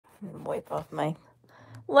Wipe off my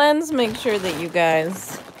lens, make sure that you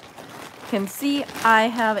guys can see. I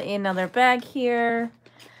have another bag here.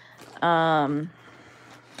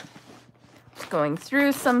 Going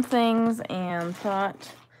through some things and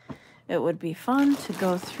thought it would be fun to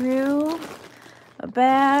go through a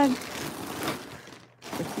bag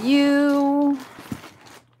with you,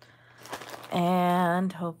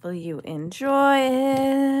 and hopefully you enjoy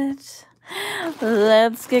it.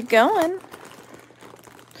 Let's get going.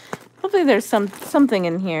 Hopefully there's something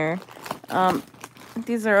in here.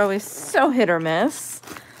 These are always so hit or miss.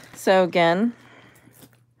 So again,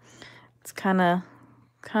 it's kind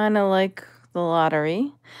of like the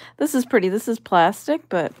lottery. This is pretty. This is plastic,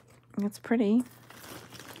 but it's pretty.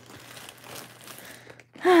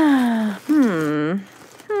 What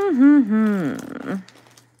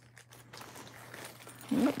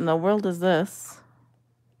in the world is this?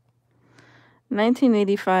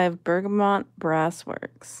 1985 Bergamot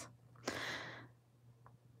Brassworks.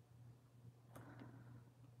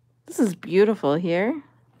 This is beautiful here.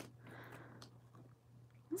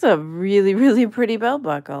 It's a really, really pretty belt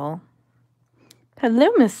buckle. Hello,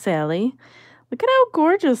 Miss Sally. Look at how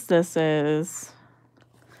gorgeous this is.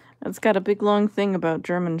 It's got a big long thing about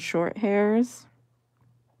German short hairs.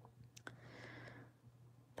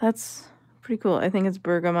 That's pretty cool. I think it's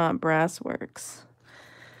Bergamot Brassworks.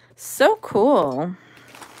 So cool.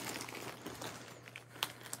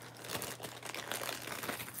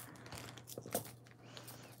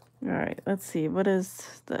 All right, let's see. What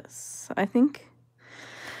is this? I think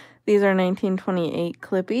these are 1928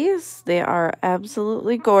 Clippies. They are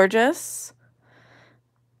absolutely gorgeous.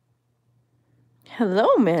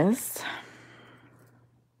 Hello, miss.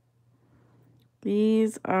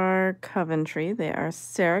 These are Coventry. They are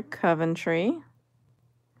Sarah Coventry.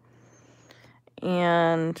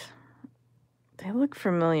 And they look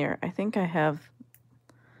familiar. I think I have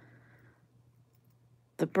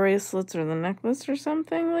the bracelets or the necklace or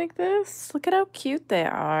something like this. Look at how cute they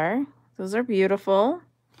are. Those are beautiful.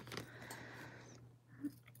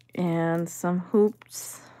 And some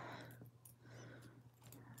hoops.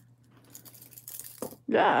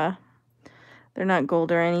 Yeah. They're not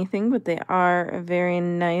gold or anything, but they are very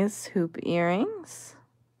nice hoop earrings.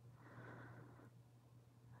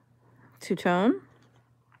 Two-tone.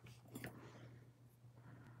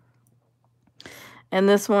 And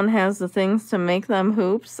this one has the things to make them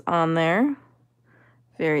hoops on there.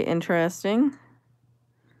 Very interesting.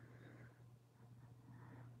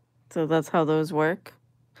 So that's how those work.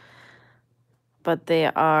 But they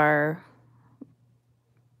are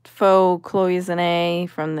faux cloisonné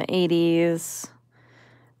from the 80s.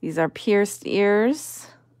 These are pierced ears,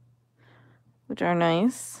 which are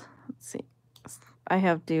nice. Let's see. I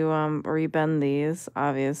have to rebend these,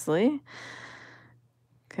 obviously,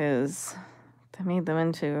 because I made them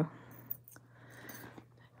into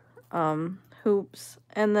hoops.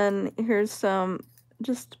 And then here's some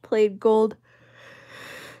just plain gold.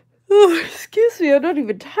 Oh, excuse me, I'm not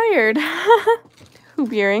even tired.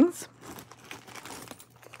 Hoop earrings.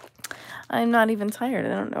 I'm not even tired. I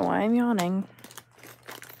don't know why I'm yawning.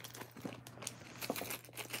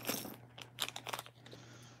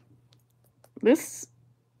 This,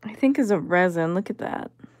 I think, is a resin. Look at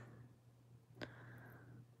that.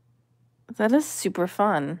 That is super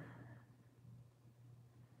fun.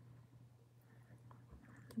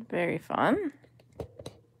 Very fun.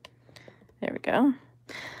 There we go.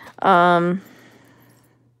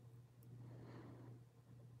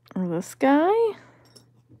 This guy.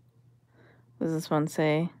 What does this one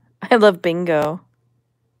say? I love bingo.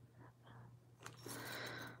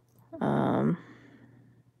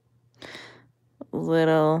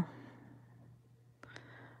 Little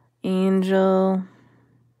angel.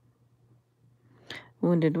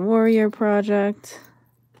 Wounded Warrior Project.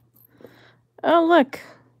 Oh, look.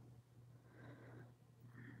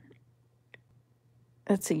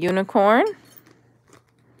 That's a unicorn.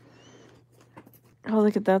 Oh,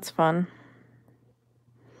 look at that's fun.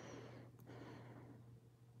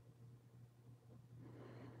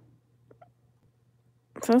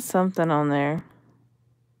 There's something on there.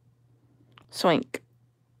 Swank.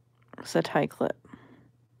 It's a tie clip.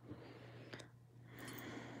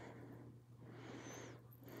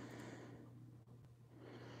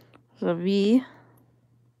 There's a V.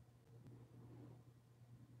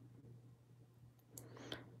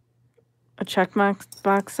 A check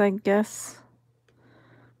box, I guess.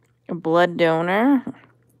 A blood donor.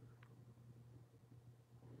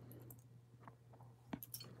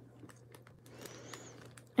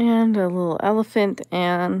 And a little elephant,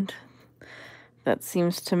 and that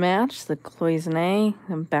seems to match the cloisonné.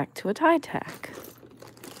 And back to a tie tack.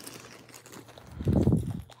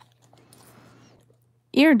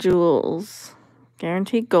 Ear jewels.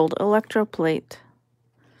 Guaranteed gold electroplate.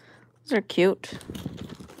 Those are cute.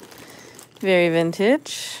 Very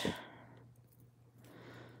vintage.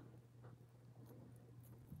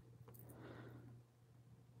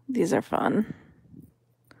 These are fun.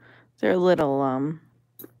 They're a little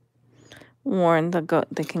worn.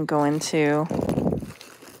 They can go into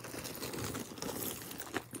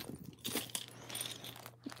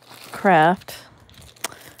craft.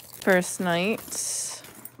 First night.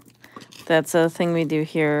 That's a thing we do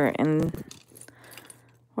here in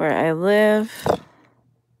where I live.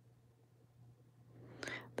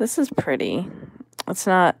 This is pretty. It's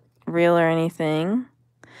not real or anything,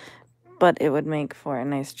 but it would make for a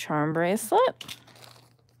nice charm bracelet.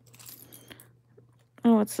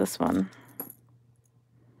 Oh, what's this one?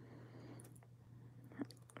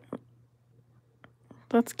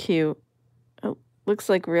 That's cute. It looks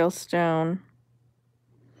like real stone.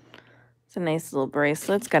 It's a nice little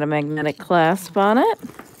bracelet. It's got a magnetic clasp on it.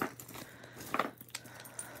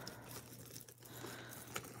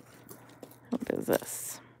 What is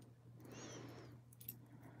this?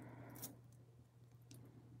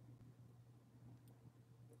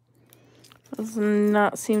 Does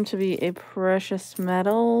not seem to be a precious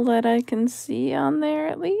metal that I can see on there,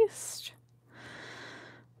 at least.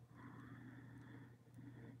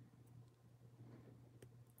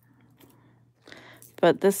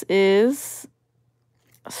 But this is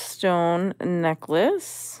a stone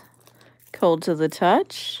necklace, cold to the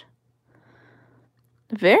touch.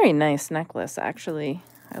 Very nice necklace, actually.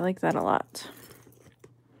 I like that a lot.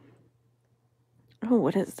 Oh,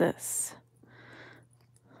 what is this?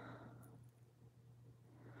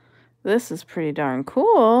 This is pretty darn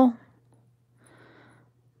cool.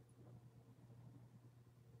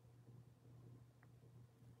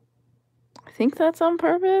 I think that's on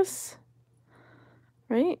purpose,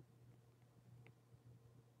 right?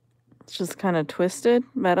 It's just kind of twisted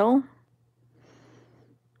metal.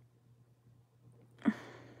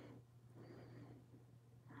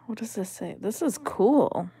 What does this say? This is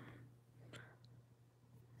cool.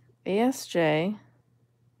 ASJ.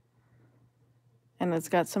 And it's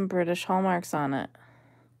got some British hallmarks on it.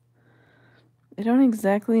 I don't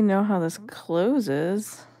exactly know how this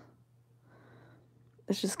closes.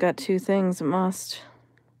 It's just got two things. It must.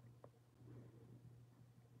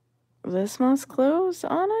 This must close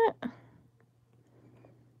on it.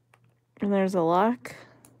 And there's a lock.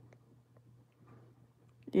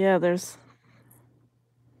 Yeah, there's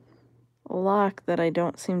a lock that I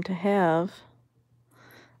don't seem to have.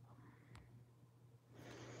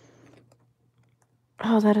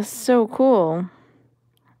 Oh, that is so cool.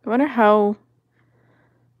 I wonder how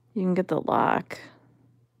you can get the lock.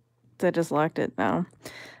 I just locked it now.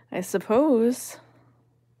 I suppose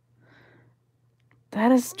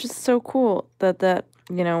that is just so cool that,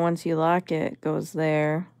 you know, once you lock it, it goes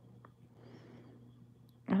there.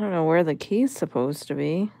 I don't know where the key's supposed to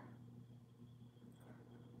be.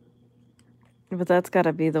 But that's got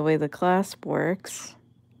to be the way the clasp works.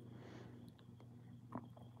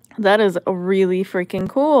 That is really freaking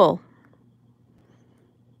cool.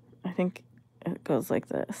 I think it goes like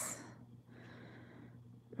this.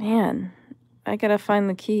 Man, I gotta find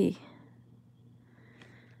the key.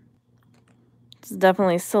 It's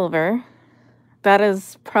definitely silver. That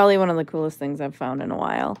is probably one of the coolest things I've found in a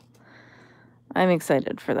while. I'm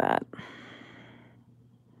excited for that.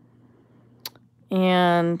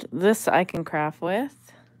 And this I can craft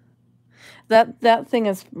with. That thing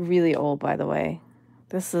is really old, by the way.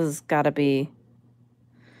 This has got to be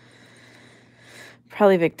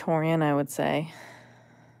probably Victorian, I would say.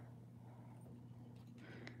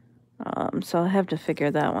 So I'll have to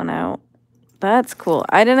figure that one out. That's cool.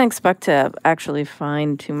 I didn't expect to actually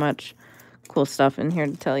find too much cool stuff in here,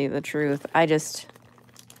 to tell you the truth.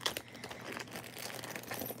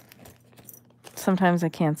 Sometimes I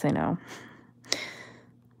can't say no,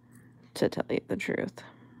 to tell you the truth.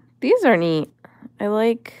 These are neat. I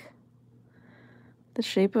like the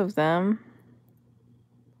shape of them.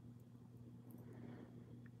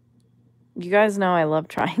 You guys know I love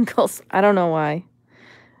triangles. I don't know why.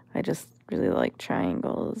 I just really like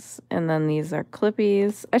triangles. And then these are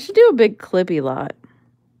clippies. I should do a big clippy lot.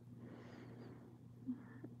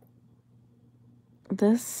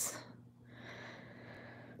 This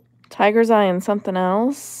tiger's eye and something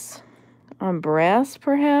else on brass,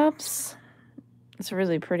 perhaps. It's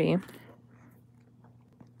really pretty.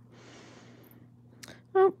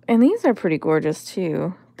 Oh, and these are pretty gorgeous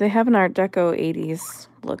too. They have an Art Deco 80s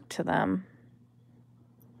look to them.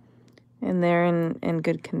 And they're in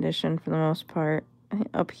good condition for the most part.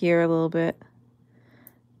 Up here a little bit.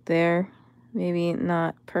 There. Maybe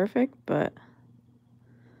not perfect, but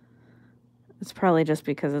It's probably just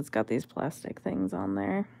because it's got these plastic things on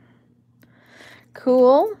there.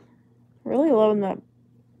 Cool. Really loving that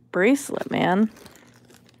bracelet, man.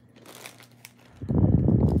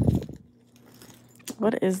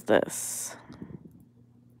 What is this?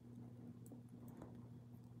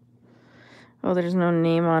 Oh, there's no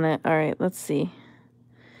name on it. All right, let's see.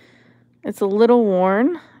 It's a little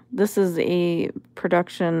worn. This is a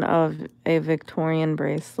production of a Victorian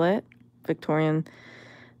bracelet. Victorian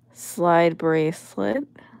slide bracelet.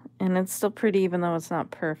 And it's still pretty even though it's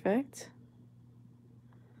not perfect.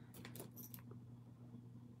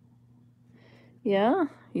 Yeah?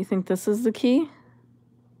 You think this is the key?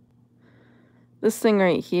 This thing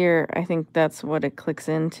right here, I think that's what it clicks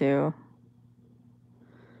into.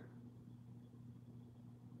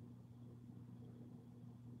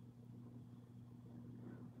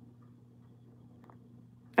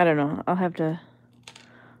 I don't know. I'll have to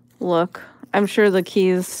look. I'm sure the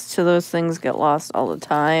keys to those things get lost all the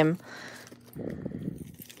time.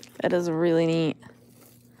 That is really neat.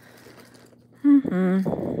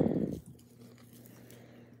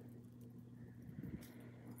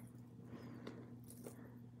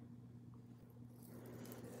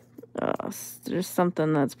 There's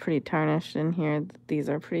something that's pretty tarnished in here. These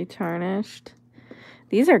are pretty tarnished.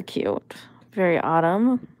 These are cute. Very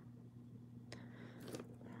autumn.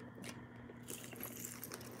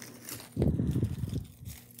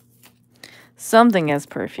 Something has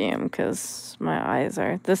perfume because my eyes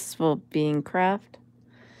are. This will be in craft.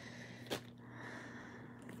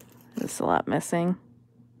 There's a lot missing.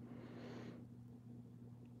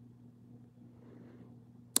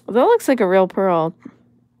 That looks like a real pearl.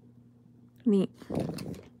 Neat.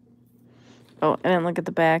 Oh, I didn't look at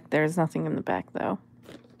the back. There's nothing in the back, though.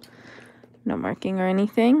 No marking or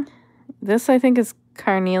anything. This, I think, is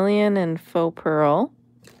carnelian and faux pearl.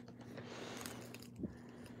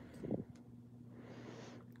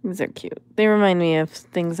 These are cute. They remind me of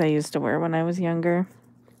things I used to wear when I was younger.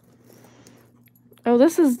 Oh,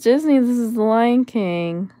 this is Disney. This is The Lion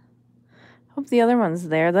King. Hope the other one's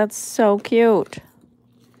there. That's so cute.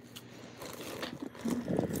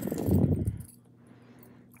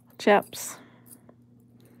 Chaps.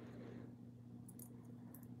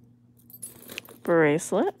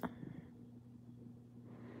 Bracelet.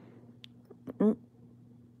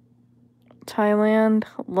 Thailand,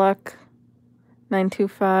 Luck,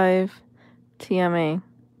 925, TMA.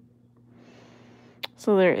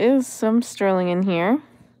 So there is some sterling in here.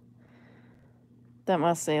 That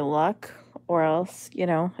must say Luck, or else, you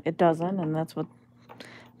know, it doesn't, and that's what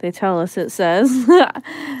they tell us it says.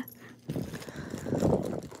 That's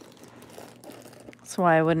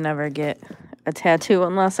why I would never get a tattoo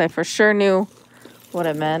unless I for sure knew what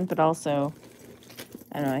it meant, but also,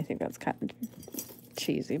 I don't know, I think that's kind of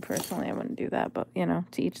cheesy. Personally, I wouldn't do that, but, you know,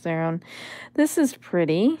 to each their own. This is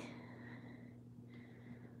pretty.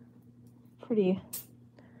 Pretty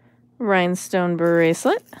rhinestone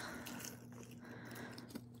bracelet.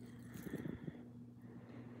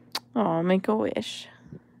 Oh, make a wish.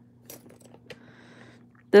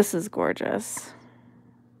 This is gorgeous.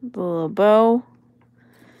 The little bow.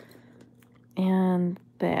 And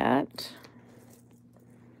that.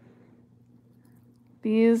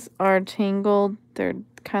 These are tangled. They're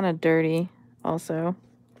kind of dirty also.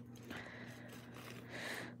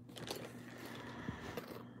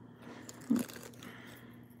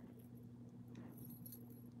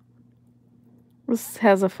 This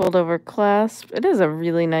has a fold-over clasp. It is a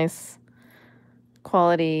really nice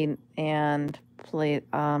quality and plate,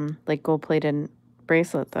 like gold-plated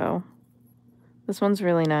bracelet, though. This one's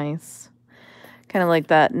really nice. Kind of like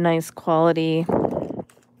that nice quality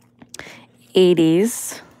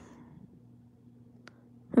 80s.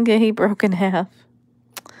 Okay, he broke in half.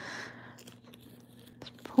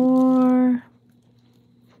 Poor.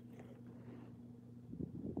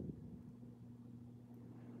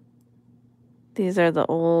 These are the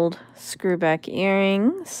old screwback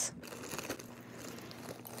earrings.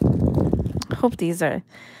 I hope these are.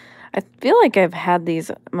 I feel like I've had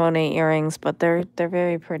these Monet earrings, but they're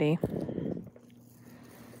very pretty.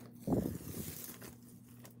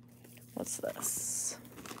 What's this?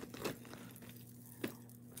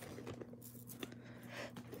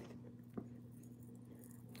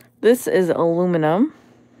 This is aluminum.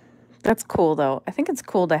 That's cool, though. I think it's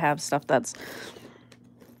cool to have stuff that's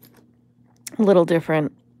a little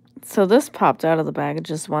different. So this popped out of the bag. I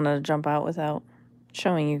just wanted to jump out without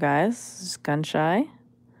showing you guys. This is gun shy.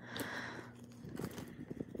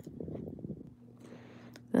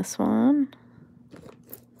 This one.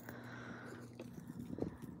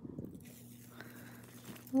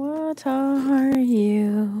 What are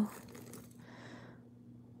you?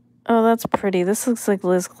 Oh, that's pretty. This looks like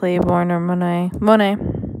Liz Claiborne or Monet. Monet.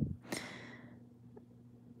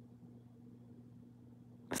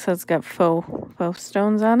 So it's got faux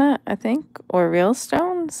stones on it, I think. Or real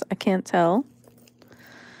stones. I can't tell.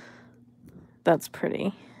 That's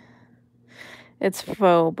pretty. It's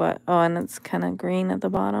faux, but... Oh, and it's kind of green at the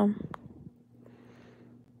bottom.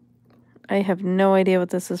 I have no idea what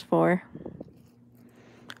this is for.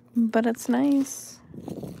 But it's nice.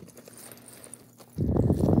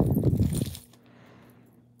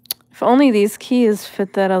 If only these keys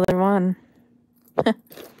fit that other one.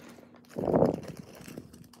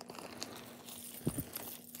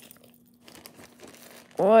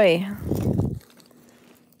 Boy.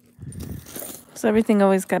 So everything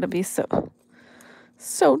always got to be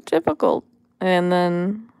so difficult. And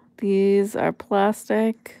then these are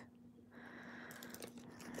plastic.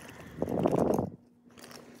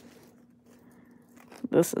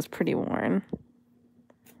 This is pretty worn.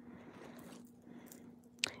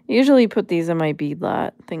 I usually put these in my bead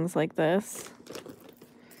lot, things like this.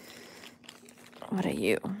 What are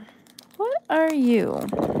you? What are you?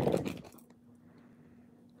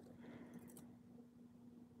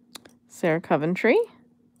 Sarah Coventry.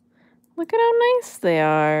 Look at how nice they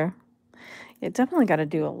are. You definitely got to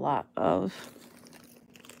do a lot of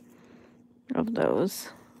those.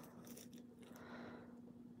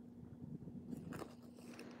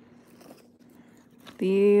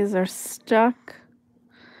 These are stuck.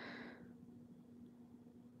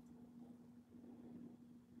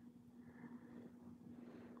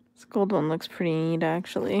 This gold one looks pretty neat,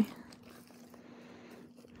 actually.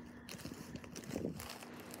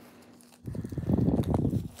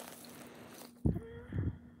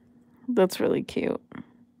 That's really cute.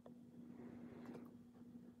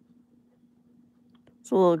 It's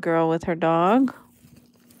a little girl with her dog.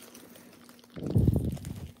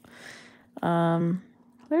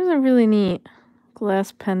 There's a really neat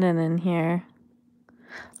glass pendant in here.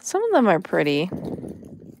 Some of them are pretty.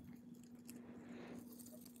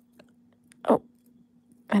 Oh,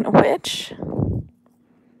 and a witch.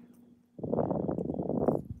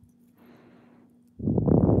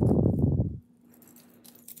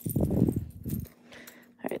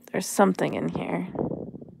 Alright, there's something in here.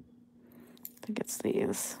 I think it's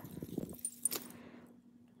these.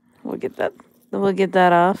 We'll get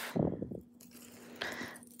that off.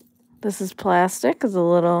 This is plastic. It's a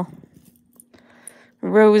little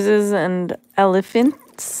roses and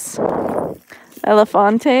elephants.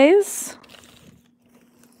 Elephantes.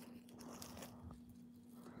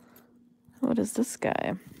 What is this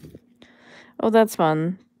guy? Oh, that's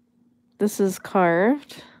fun. This is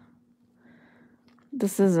carved.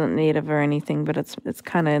 This isn't native or anything, but it's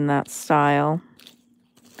kind of in that style.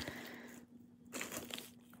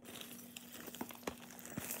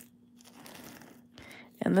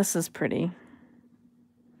 And this is pretty.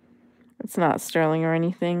 It's not sterling or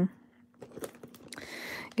anything.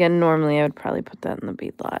 Again, normally I would probably put that in the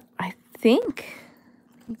bead lot. I think.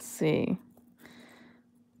 Let's see.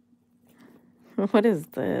 What is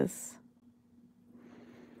this?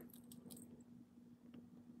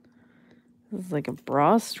 This is like a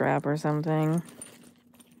bra strap or something.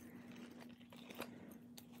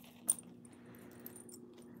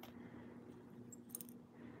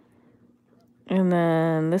 And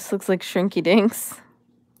then this looks like Shrinky Dinks.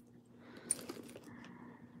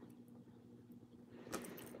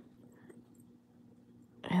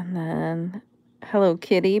 And then Hello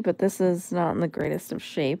Kitty, but this is not in the greatest of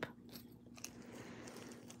shape.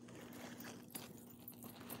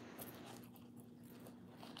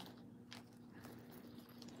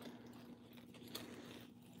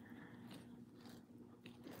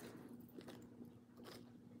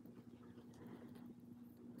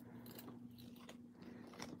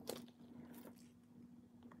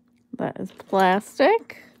 That is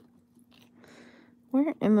plastic.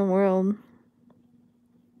 Where in the world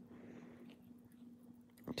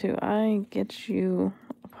do I get you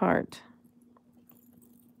apart?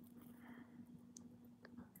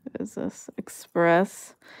 Is this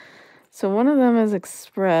Express? So one of them is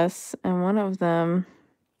Express, and one of them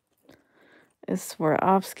is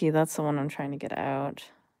Swarovski. That's the one I'm trying to get out.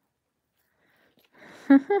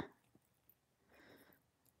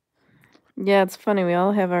 Yeah, it's funny. We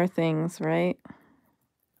all have our things, right?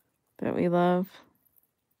 That we love.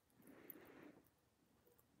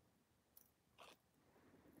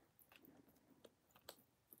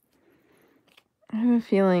 I have a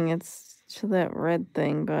feeling it's to that red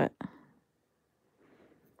thing, but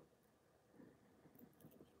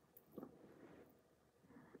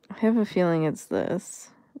I have a feeling it's this.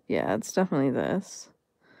 Yeah, it's definitely this.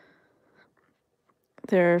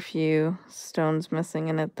 There are a few stones missing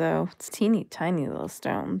in it, though. It's teeny tiny little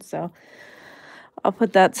stones, so I'll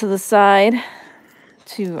put that to the side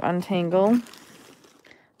to untangle.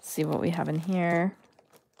 See what we have in here.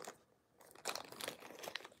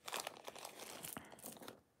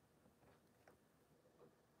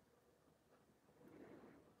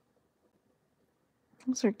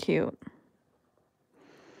 Those are cute.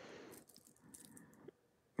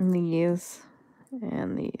 And these.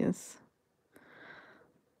 And these.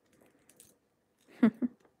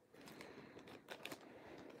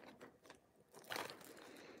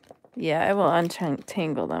 Yeah, I will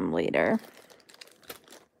untangle them later.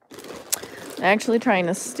 I'm actually trying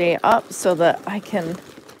to stay up so that I can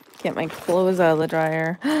get my clothes out of the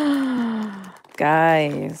dryer.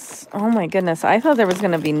 Guys, oh my goodness. I thought there was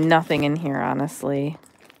going to be nothing in here, honestly.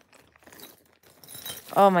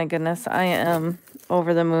 Oh my goodness. I am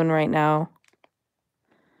over the moon right now.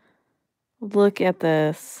 Look at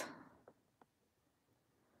this.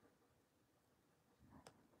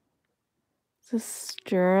 Is this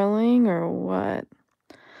sterling or what?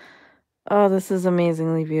 Oh, this is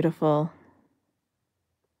amazingly beautiful.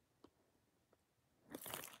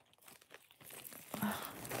 I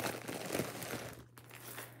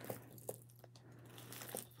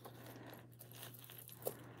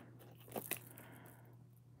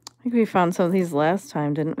think we found some of these last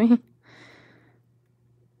time, didn't we?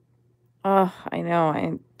 Oh, I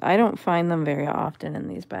know. I don't find them very often in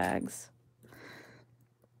these bags.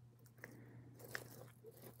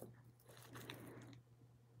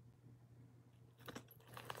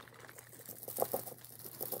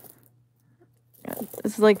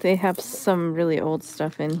 It's like they have some really old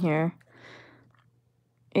stuff in here.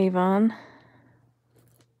 Avon.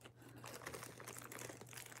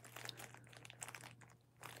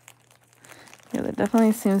 Yeah, there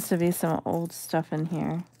definitely seems to be some old stuff in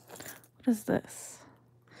here. What is this?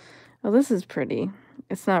 Oh, this is pretty.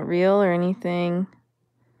 It's not real or anything,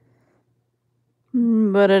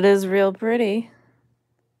 but it is real pretty.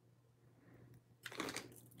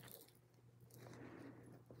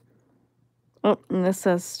 Oh, and this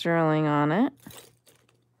says sterling on it.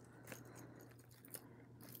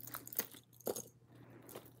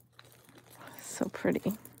 So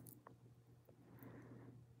pretty.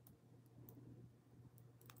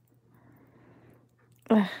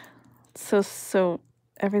 Ugh, so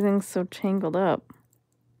everything's so tangled up.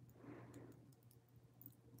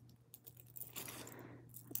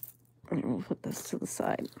 We'll put this to the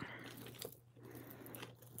side.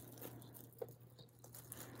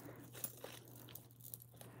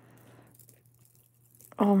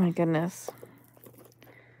 Oh my goodness.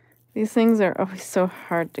 These things are always so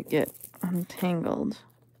hard to get untangled.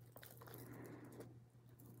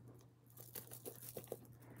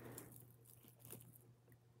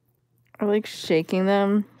 I like shaking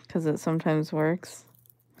them because it sometimes works.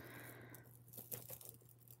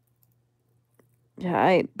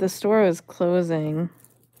 Yeah, the store was closing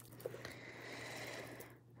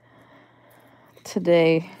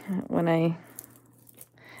today when I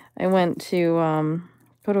went to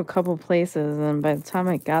go to a couple places, and by the time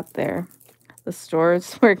I got there, the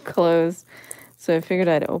stores were closed. So I figured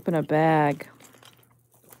I'd open a bag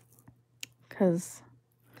because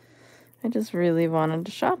I just really wanted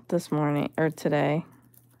to shop this morning or today,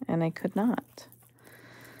 and I could not.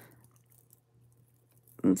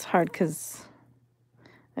 It's hard because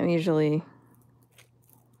I'm usually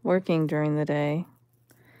working during the day,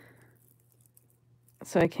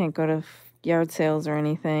 so I can't go to yard sales or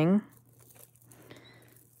anything.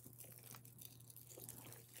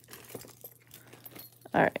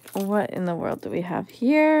 All right, what in the world do we have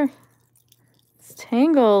here? It's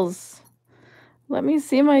tangles. Let me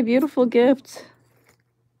see my beautiful gift.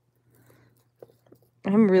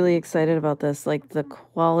 I'm really excited about this. Like, the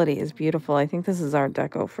quality is beautiful. I think this is Art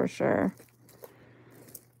Deco for sure.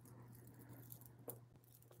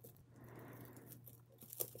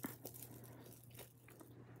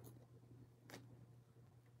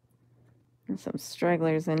 There's some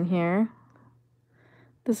stragglers in here.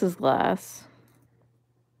 This is glass.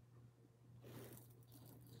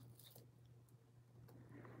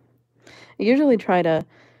 I usually try to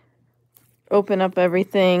open up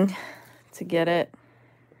everything to get it.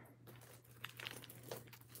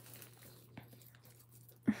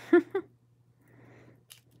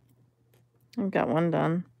 I've got one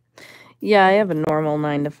done. Yeah, I have a normal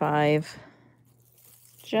 9 to 5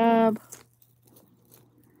 job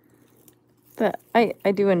that I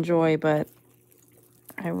do enjoy, but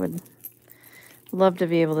I would love to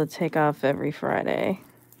be able to take off every Friday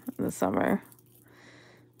in the summer.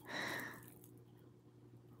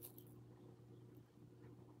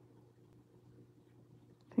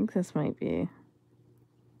 think this might be.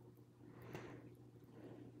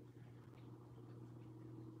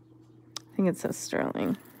 I think it says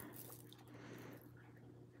sterling.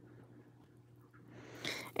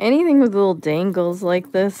 Anything with little dangles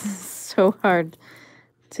like this is so hard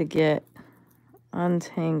to get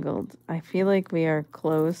untangled. I feel like we are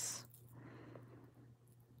close.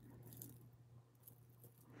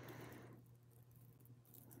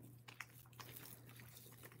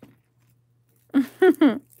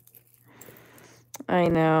 I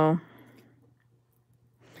know.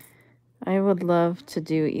 I would love to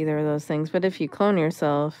do either of those things, but if you clone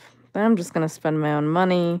yourself, then I'm just going to spend my own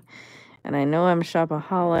money, and I know I'm a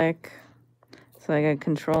shopaholic, so I got to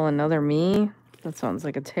control another me. That sounds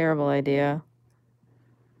like a terrible idea.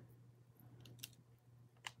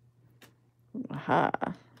 Aha.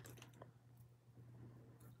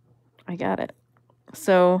 I got it.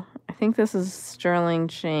 So I think this is sterling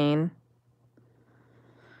chain.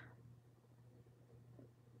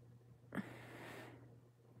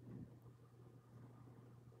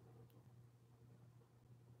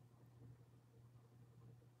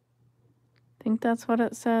 I think that's what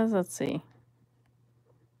it says. Let's see.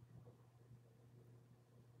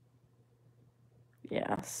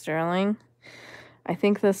 Yeah, sterling. I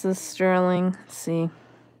think this is sterling. Let's see.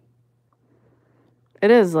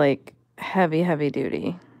 It is like heavy, heavy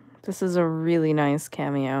duty. This is a really nice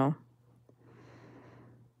cameo.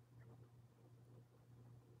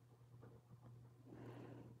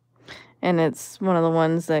 And it's one of the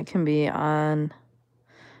ones that can be on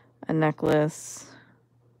a necklace.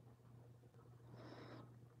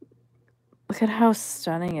 Look at how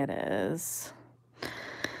stunning it is.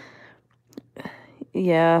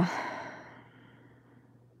 Yeah.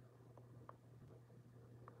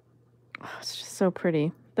 Oh, it's just so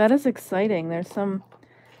pretty. That is exciting. There's some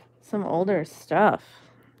older stuff.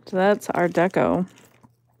 So that's Art Deco.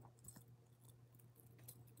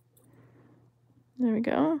 There we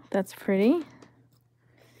go. That's pretty.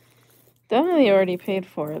 Definitely already paid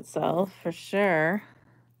for itself, for sure.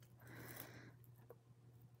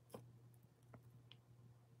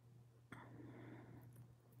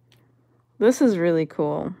 This is really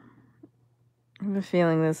cool. I have a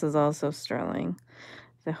feeling this is also sterling.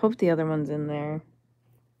 I hope the other one's in there.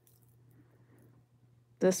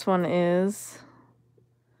 This one is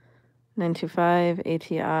 925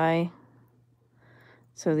 ATI.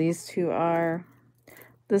 So these two are.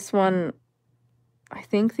 This one, I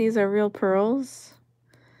think these are real pearls.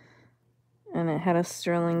 And it had a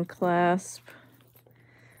sterling clasp.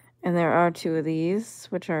 And there are two of these,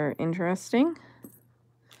 which are interesting.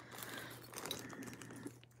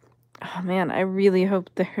 Oh man, I really hope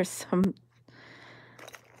there's some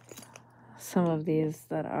of these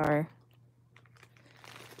that are.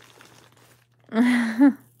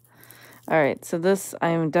 All right, so this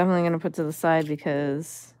I'm definitely going to put to the side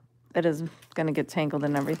because it is going to get tangled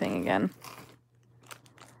in everything again.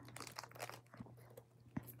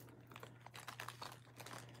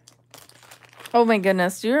 Oh my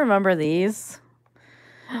goodness, do you remember these?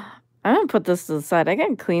 I'm going to put this to the side. I got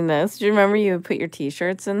to clean this. Do you remember you would put your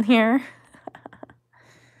t-shirts in here?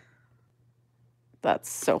 That's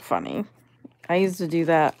so funny. I used to do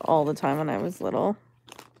that all the time when I was little.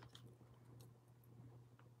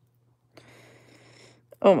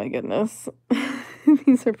 Oh my goodness.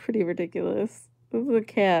 These are pretty ridiculous. This is a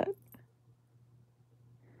cat.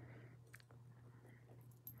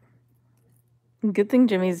 Good thing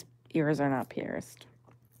Jimmy's ears are not pierced.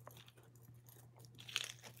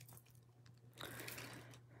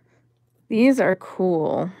 These are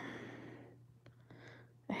cool.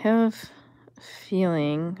 I have a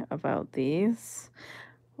feeling about these.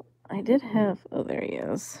 I did have... Oh, there he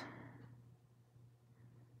is.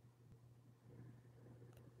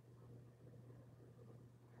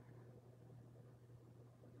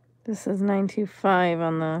 This is 925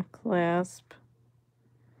 on the clasp.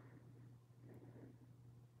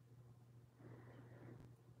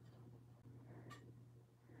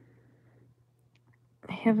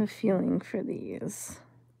 I have a feeling for these.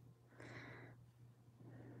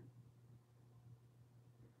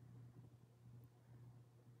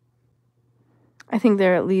 I think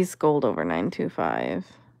they're at least gold over 925.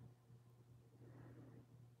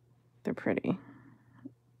 They're pretty.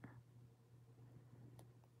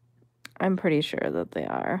 I'm pretty sure that they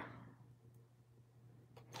are.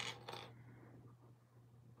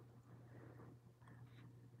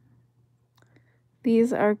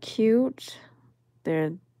 These are cute.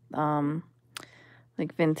 They're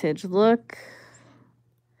like vintage look.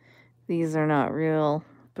 These are not real,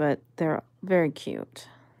 but they're very cute.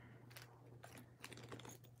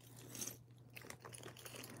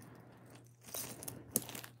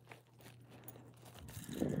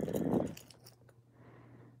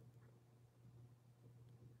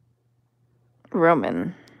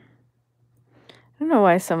 Roman. I don't know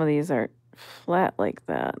why some of these are flat like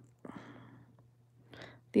that.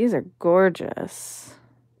 These are gorgeous.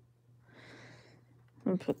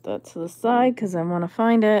 I'll put that to the side because I want to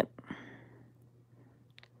find it.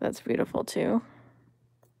 That's beautiful too.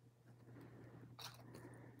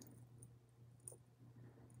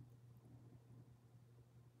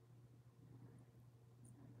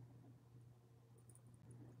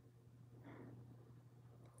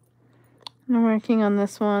 I'm working on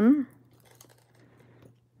this one.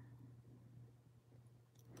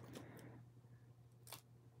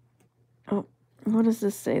 Oh, what does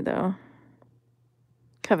this say though?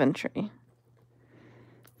 Coventry.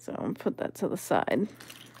 So I'll put that to the side.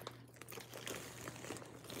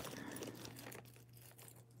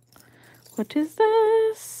 What is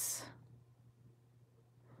this?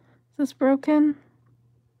 Is this broken?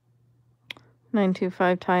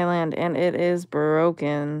 925 Thailand, and it is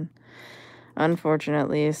broken,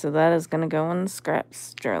 unfortunately. So that is going to go in the scrap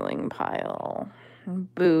sterling pile.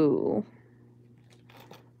 Boo.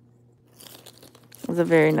 It was a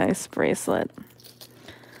very nice bracelet.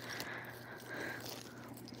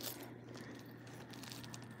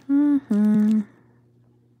 I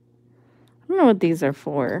don't know what these are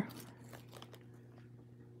for.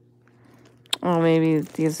 Oh, maybe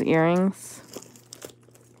these earrings.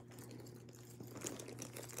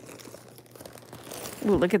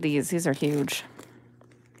 Ooh, look at these. These are huge.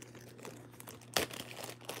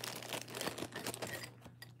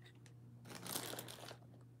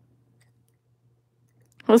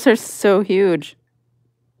 Those are so huge.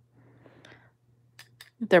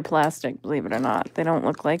 They're plastic, believe it or not. They don't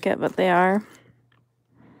look like it, but they are.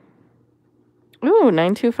 Ooh,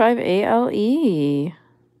 925 ALE.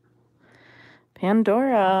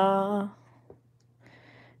 Pandora.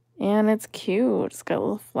 And it's cute. It's got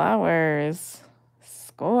little flowers.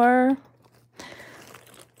 Score.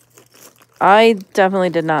 I definitely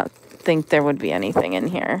did not think there would be anything in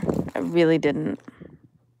here. I really didn't.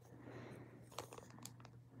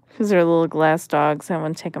 Because they're little glass dogs. I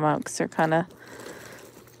want to take them out because they're kind of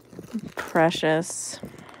precious.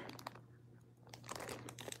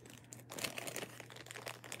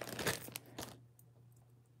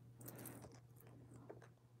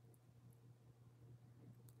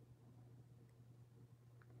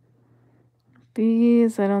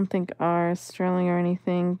 These I don't think are sterling or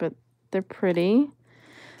anything, but they're pretty.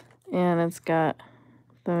 And it's got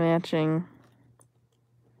the matching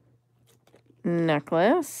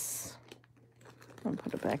necklace. I'll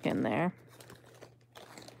put it back in there.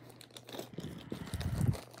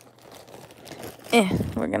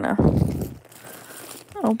 We're gonna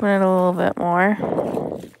open it a little bit more.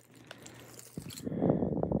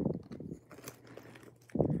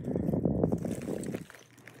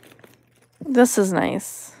 This is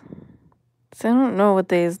nice. So I don't know what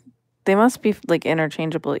they must be like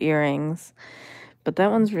interchangeable earrings, but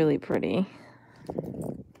that one's really pretty.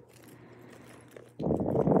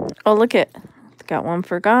 Oh, look it. It's got one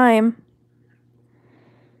for Gaim.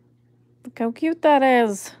 Look how cute that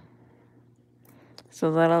is.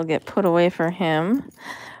 So that'll get put away for him.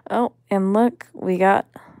 Oh, and look, we got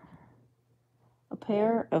a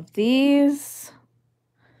pair of these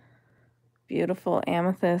beautiful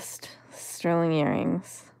amethyst sterling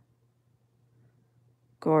earrings.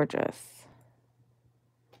 Gorgeous.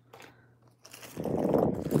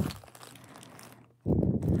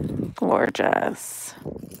 Gorgeous.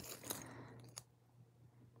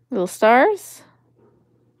 Little stars.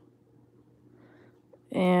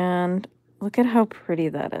 And look at how pretty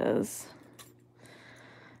that is.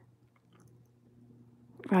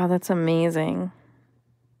 Wow, that's amazing.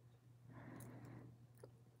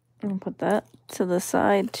 I'll put that to the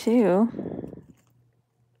side too.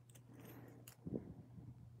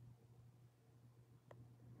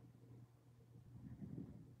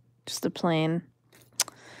 Just a plain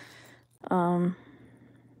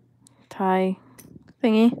tie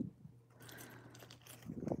thingy.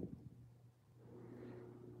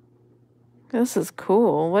 This is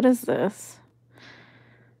cool. What is this?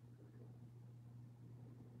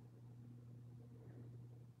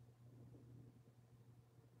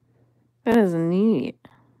 That is neat.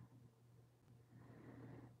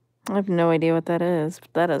 I have no idea what that is,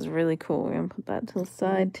 but that is really cool. We're going to put that to the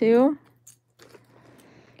side too.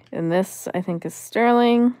 And this, I think, is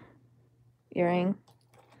sterling earring.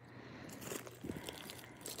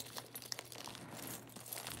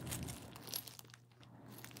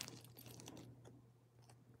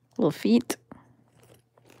 Little feet.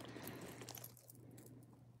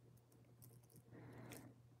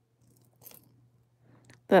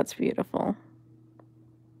 That's beautiful.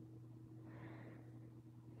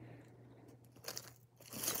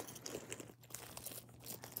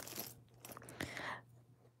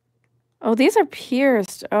 Oh, these are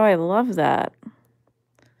pierced. Oh, I love that.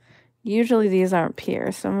 Usually these aren't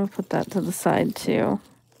pierced. I'm gonna put that to the side too.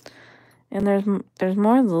 And there's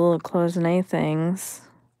more of the little cloisonne things.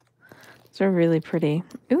 These are really pretty.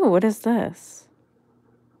 Ooh, what is this?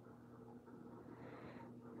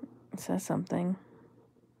 It says something.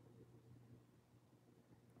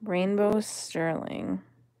 Rainbow sterling.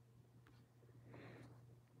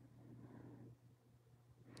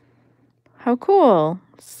 How cool.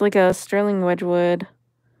 It's like a sterling Wedgwood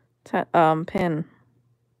pin.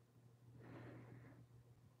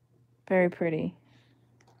 Very pretty.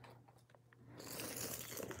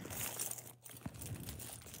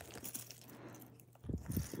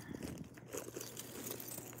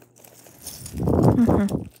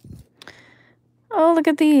 Oh, look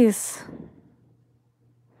at these.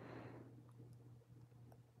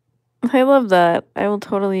 I love that. I will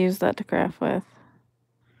totally use that to craft with.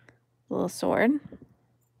 A little sword.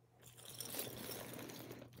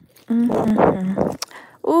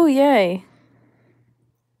 Oh, yay.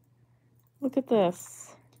 Look at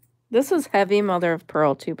this. This is heavy mother of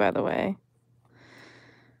pearl too, by the way.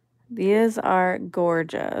 These are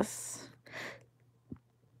gorgeous.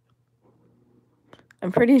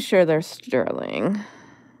 I'm pretty sure they're sterling.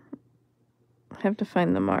 I have to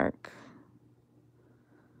find the mark.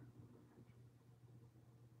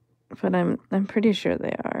 But I'm pretty sure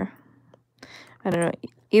they are. I don't know.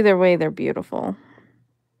 Either way, they're beautiful.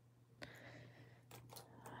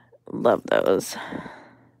 Love those.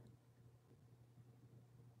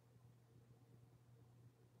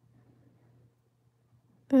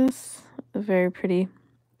 This a very pretty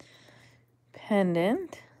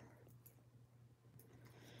pendant.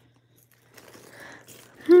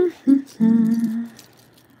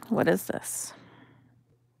 What is this?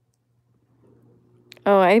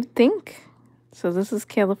 Oh, I think so. This is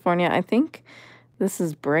California. I think this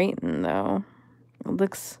is Brighton, though. It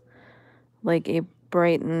looks like a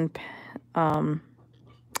Brighton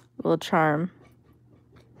little charm.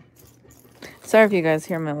 Sorry if you guys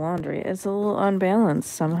hear my laundry. It's a little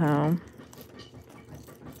unbalanced somehow.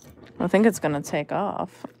 I think it's gonna take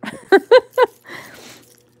off.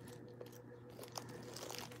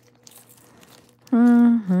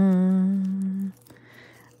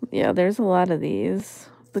 Yeah, there's a lot of these.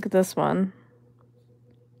 Look at this one.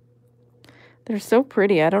 They're so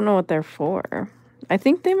pretty. I don't know what they're for. I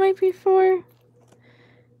think they might be for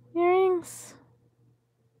earrings.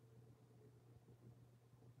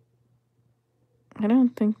 I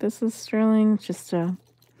don't think this is sterling. It's just a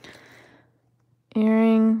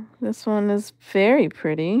earring. This one is very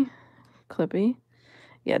pretty. Clippy.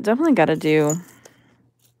 Yeah, definitely got to do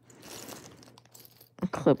a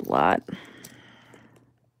clip lot.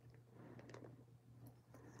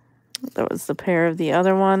 That was the pair of the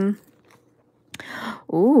other one.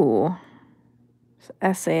 Ooh.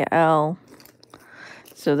 SAL.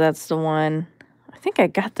 So that's the one. I think I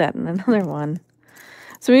got that in another one.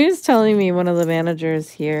 So he was telling me one of the managers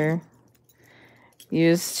here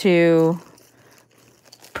used to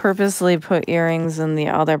purposely put earrings in the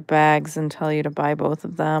other bags and tell you to buy both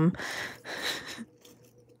of them.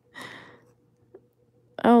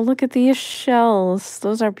 Oh, look at these shells.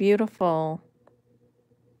 Those are beautiful.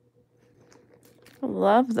 I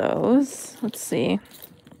love those. Let's see.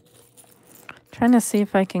 Trying to see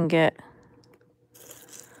if I can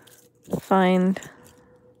find.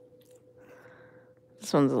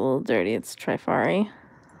 This one's a little dirty. It's Trifari.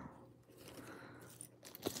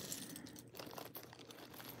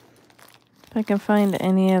 If I can find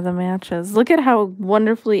any of the matches. Look at how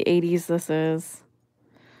wonderfully 80s this is.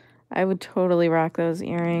 I would totally rock those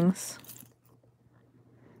earrings.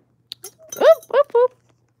 Whoop, whoop, whoop.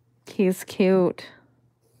 He's cute.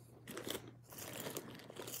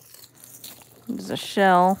 There's a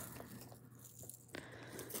shell.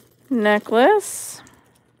 Necklace.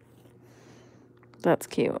 That's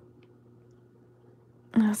cute.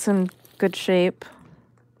 That's in good shape.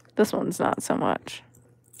 This one's not so much.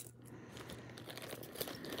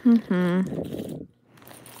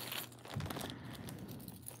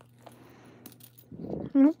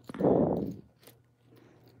 Nope.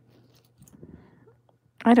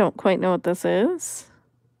 I don't quite know what this is.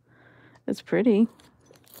 It's pretty.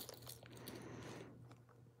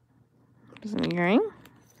 There's an earring.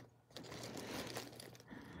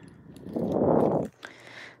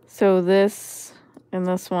 So this and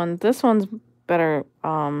this one's better.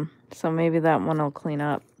 So maybe that one will clean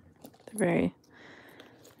up. They're very,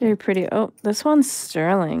 very pretty. Oh, this one's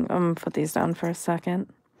sterling. I'm gonna put these down for a second.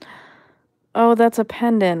 Oh, that's a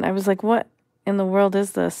pendant. I was like, what in the world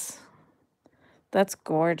is this? That's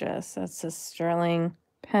gorgeous. That's a sterling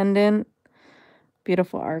pendant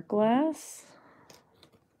Beautiful art glass.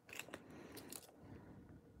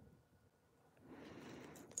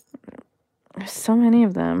 There's so many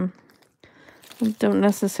of them. Don't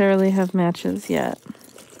necessarily have matches yet.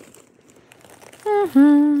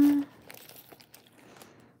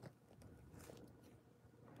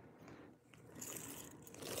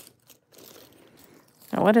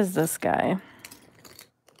 Now, what is this guy?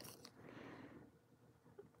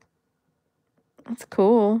 That's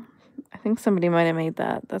cool. I think somebody might have made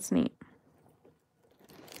that. That's neat.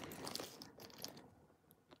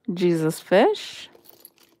 Jesus fish.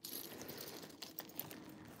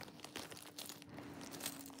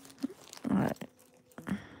 All right.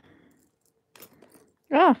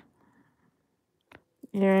 Ah.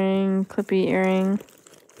 Earring, clippy earring.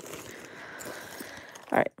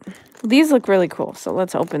 All right. These look really cool, so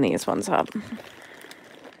let's open these ones up.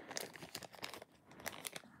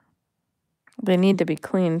 They need to be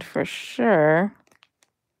cleaned for sure.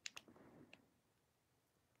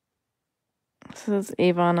 This is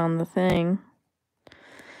Avon on the thing.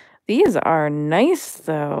 These are nice,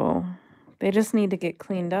 though. They just need to get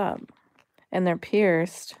cleaned up. And they're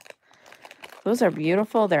pierced. Those are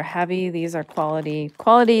beautiful. They're heavy. These are quality.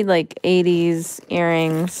 Quality, like 80s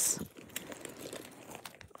earrings.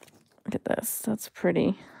 Look at this. That's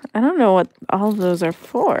pretty. I don't know what all of those are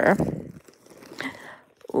for.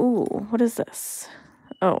 Ooh, what is this?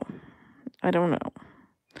 Oh, I don't know.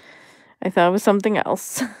 I thought it was something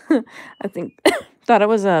else. I think, thought it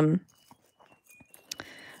was, I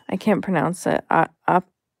can't pronounce it.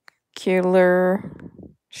 Ocular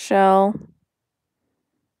shell.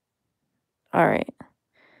 All right.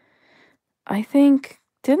 I think,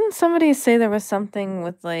 didn't somebody say there was something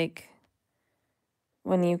with, like,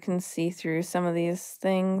 when you can see through some of these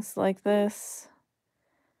things like this?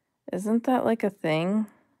 Isn't that like a thing?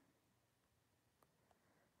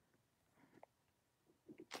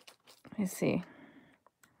 Let me see.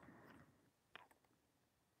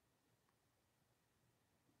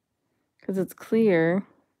 Because it's clear.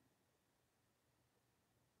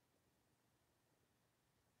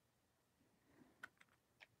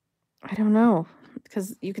 I don't know.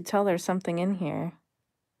 Because you could tell there's something in here.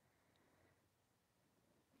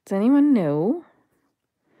 Does anyone know?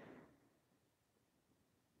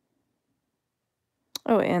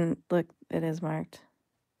 Oh, and look, it is marked.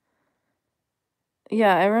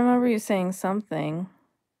 Yeah, I remember you saying something.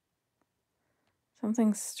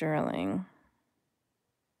 Something sterling.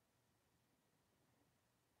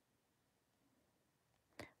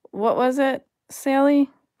 What was it, Sally?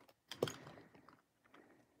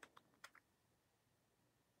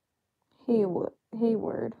 Hayward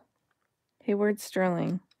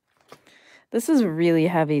sterling. This is really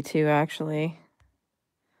heavy too, actually.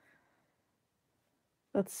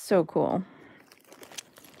 That's so cool.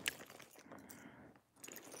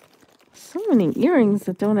 So many earrings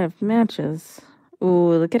that don't have matches.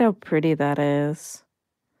 Ooh, look at how pretty that is.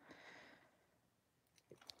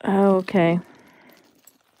 Oh, okay.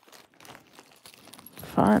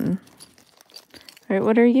 Fun. All right,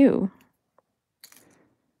 what are you?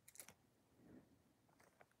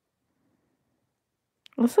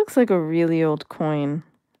 This looks like a really old coin.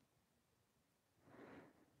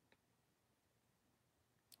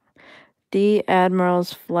 D.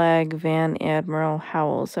 Admiral's Flag, Van Admiral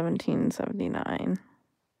Howell, 1779.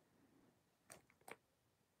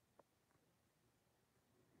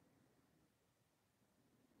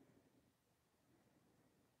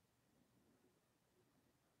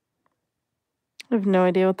 I have no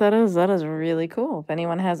idea what that is. That is really cool. If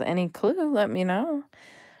anyone has any clue, let me know.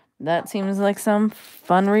 That seems like some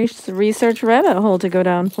fun research rabbit hole to go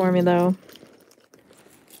down for me, though.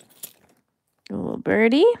 A little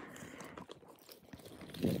birdie.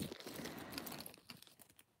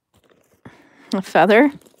 A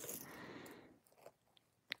feather.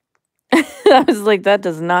 I was like, that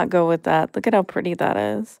does not go with that. Look at how pretty that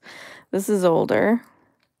is. This is older.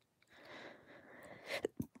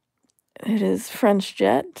 It is French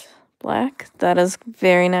jet, black. That is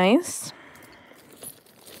very nice.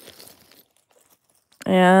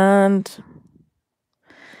 And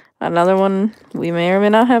another one we may or may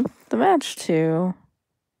not have the match to.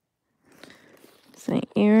 It's an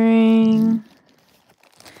earring.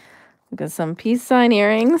 We've got some peace sign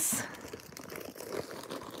earrings.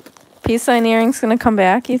 Peace sign earrings gonna come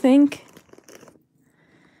back, you think?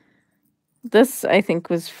 This, I think,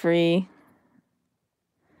 was free.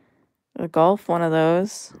 A golf one of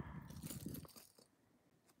those.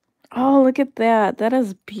 Oh, look at that. That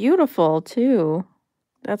is beautiful, too.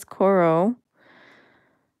 That's Coro.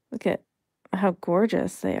 Look at how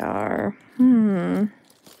gorgeous they are.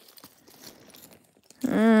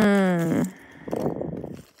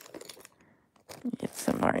 Get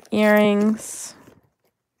some more earrings.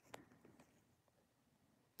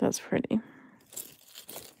 That's pretty.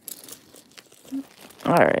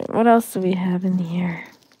 All right, what else do we have in here?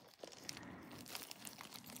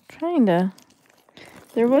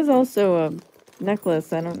 There was also a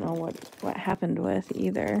necklace I don't know what happened with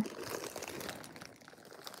either.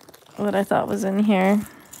 What I thought was in here.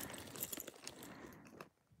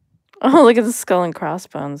 Oh, look at the skull and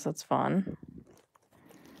crossbones. That's fun.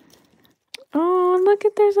 Oh, look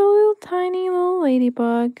at there's a little tiny little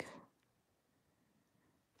ladybug.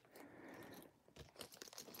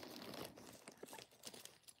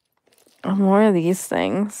 Oh, more of these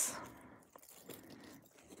things.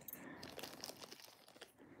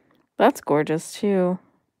 That's gorgeous too.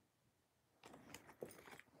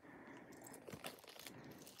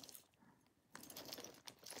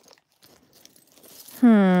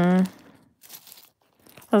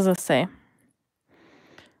 What does this say?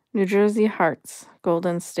 New Jersey Hearts,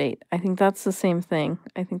 Golden State. I think that's the same thing.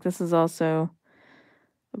 I think this is also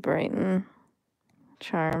a Brighton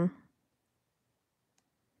charm.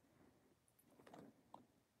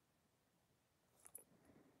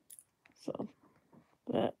 So,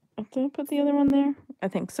 did I put the other one there? I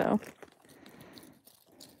think so.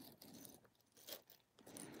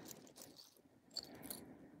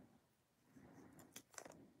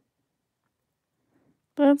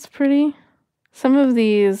 That's pretty. Some of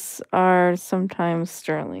these are sometimes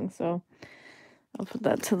sterling, so I'll put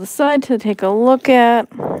that to the side to take a look at.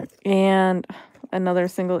 And another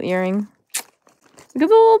single earring. Look at the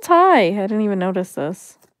little tie. I didn't even notice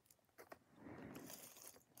this.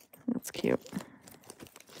 That's cute.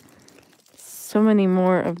 So many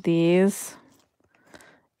more of these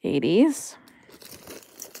 80s.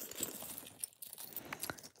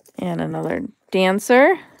 And another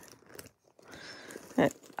dancer.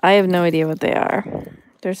 I have no idea what they are.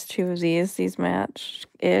 There's two of these. These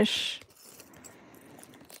match-ish.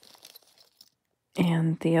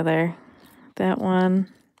 And the other, that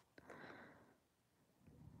one.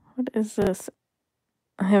 What is this?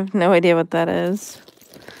 I have no idea what that is.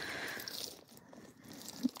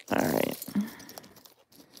 All right.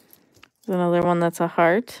 There's another one that's a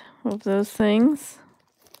heart of those things.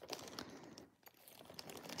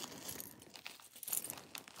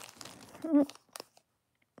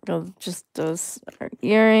 Just those are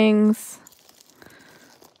earrings.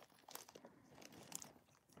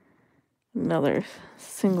 Another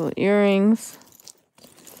single earrings.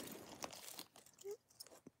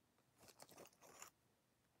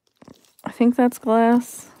 I think that's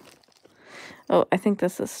glass. Oh, I think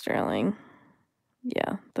this is sterling.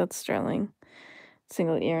 Yeah, that's sterling.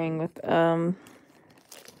 Single earring with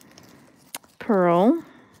pearl.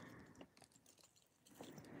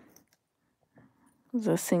 There's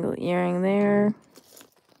a single earring there.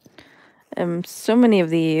 So many of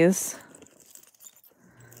these.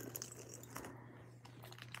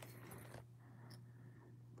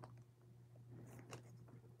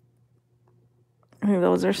 I think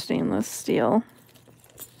those are stainless steel.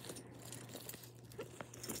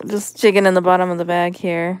 Just jigging in the bottom of the bag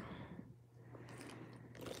here.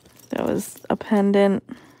 That was a pendant.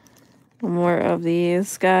 More of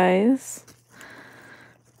these guys.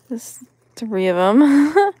 There's 3 of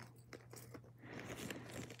them.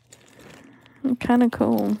 Kind of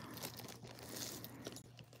cool.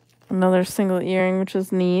 Another single earring, which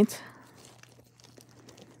is neat.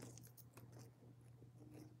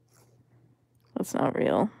 That's not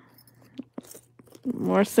real.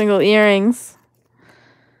 More single earrings.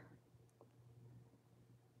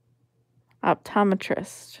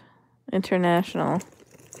 Optometrist International.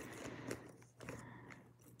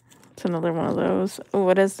 It's another one of those. Oh,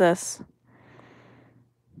 what is this?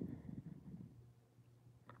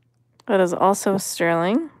 That is also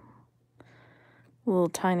sterling. A little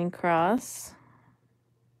tiny cross.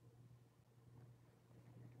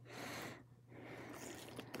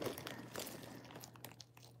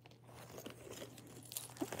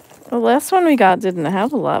 The last one we got didn't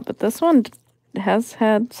have a lot, but this one has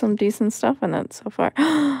had some decent stuff in it so far.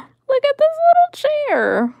 Look at this little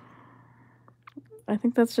chair. I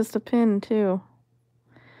think that's just a pin, too.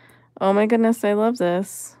 Oh my goodness, I love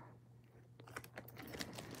this.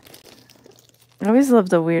 I always love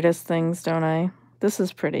the weirdest things, don't I? This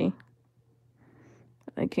is pretty.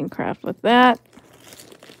 I can craft with that.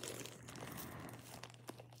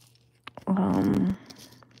 And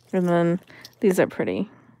then these are pretty.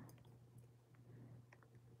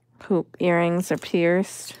 Hoop earrings are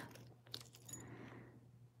pierced.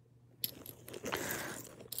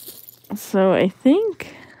 So I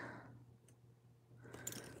think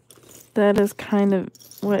that is kind of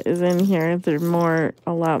what is in here. There's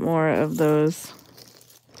a lot more of those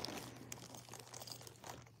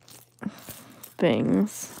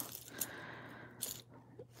things.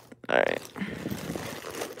 All right.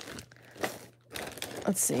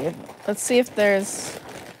 Let's see if there's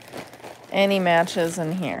any matches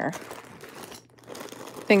in here.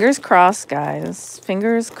 Fingers crossed, guys.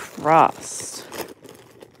 Fingers crossed.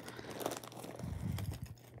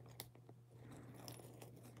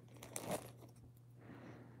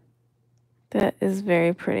 That is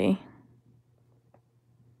very pretty.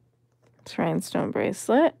 Rhinestone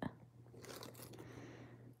bracelet.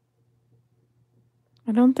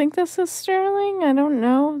 I don't think this is sterling. I don't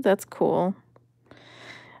know. That's cool.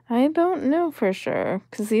 I don't know for sure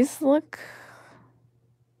because these look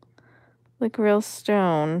like real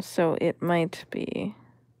stone, so it might be.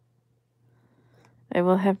 I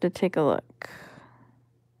will have to take a look.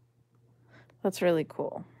 That's really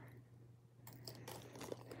cool.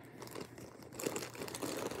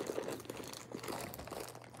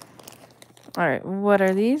 All right, what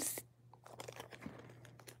are these?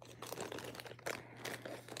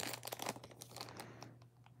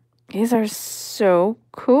 These are so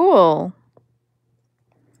cool.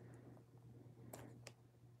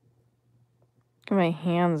 My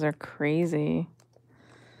hands are crazy.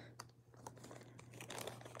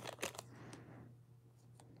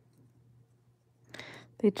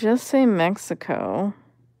 They just say Mexico.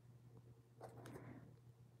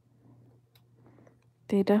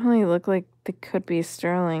 They definitely look like they could be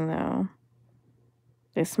sterling, though.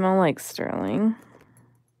 They smell like sterling.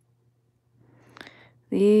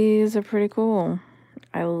 These are pretty cool.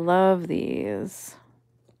 I love these.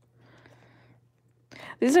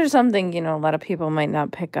 These are something, a lot of people might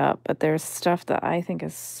not pick up, but there's stuff that I think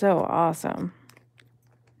is so awesome.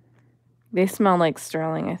 They smell like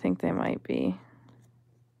sterling. I think they might be.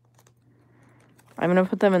 I'm going to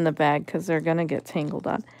put them in the bag because they're going to get tangled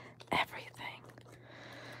on everything.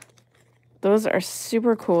 Those are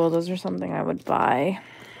super cool. Those are something I would buy.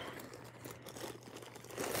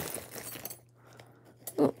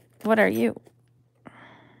 Ooh, what are you?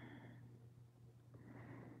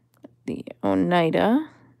 The Oneida.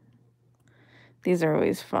 These are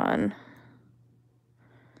always fun.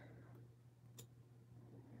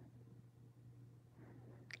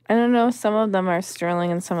 I don't know. Some of them are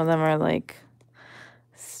sterling and some of them are like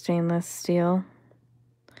stainless steel.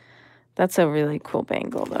 That's a really cool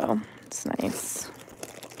bangle, though. It's nice.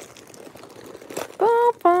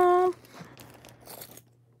 Bum, bum.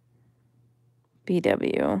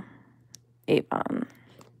 BW. Avon.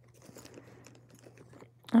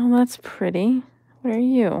 Oh, that's pretty. What are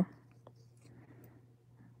you?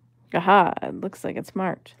 Aha, it looks like it's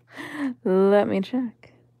marked. Let me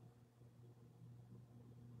check.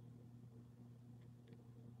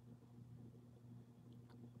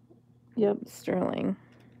 Yep, sterling.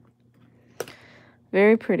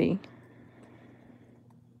 Very pretty.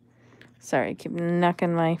 Sorry, I keep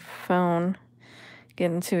knocking my phone.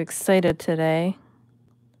 Getting too excited today.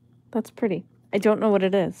 That's pretty. I don't know what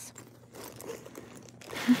it is.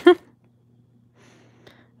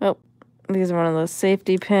 Oh, these are one of those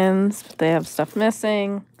safety pins, but they have stuff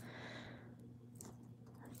missing.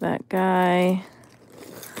 That guy.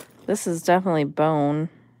 This is definitely bone.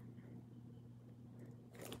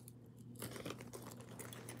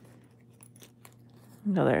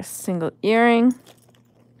 Another single earring.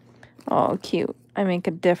 Oh, cute. I make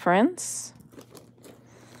a difference.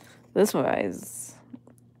 This guy's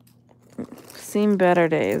seen better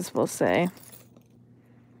days, we'll say.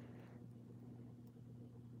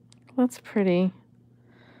 That's pretty.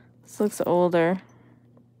 This looks older.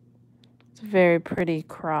 It's a very pretty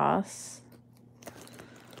cross.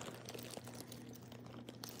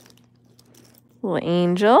 Little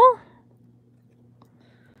angel.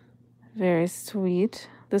 Very sweet.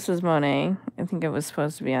 This is Monet. I think it was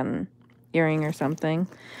supposed to be on earring or something.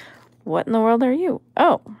 What in the world are you?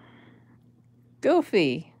 Oh.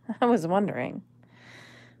 Goofy. I was wondering.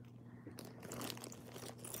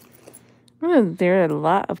 Oh, there are a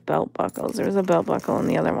lot of belt buckles. There's a belt buckle in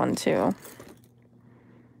the other one, too.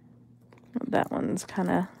 That one's kind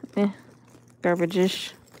of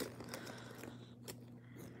garbage-ish.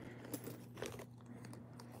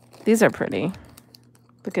 These are pretty.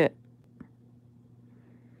 Look at.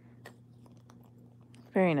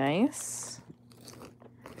 Very nice.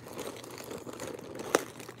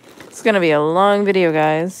 It's going to be a long video,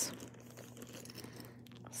 guys.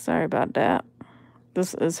 Sorry about that.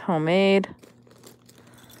 This is homemade.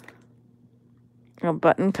 A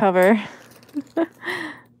button cover.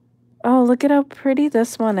 Oh, look at how pretty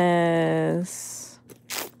this one is.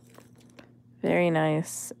 Very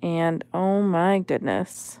nice. And oh my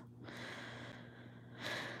goodness.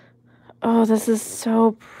 Oh, this is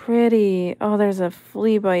so pretty. Oh, there's a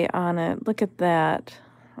flea bite on it. Look at that.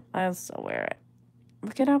 I'll still wear it.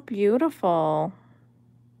 Look at how beautiful.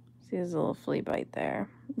 See, there's a little flea bite there.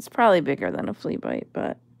 It's probably bigger than a flea bite,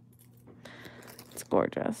 but it's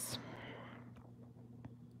gorgeous.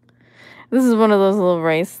 This is one of those little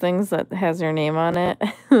rice things that has your name on it,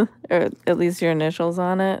 or at least your initials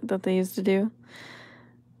on it that they used to do.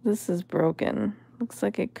 This is broken. Looks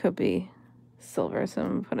like it could be silver, so I'm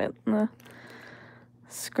going to put it in the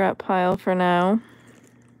scrap pile for now.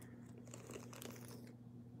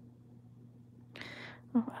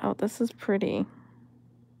 Oh, wow, this is pretty.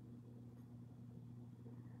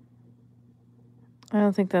 I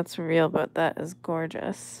don't think that's real, but that is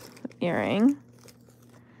gorgeous. Earring.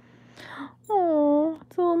 Oh,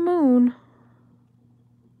 it's a little moon.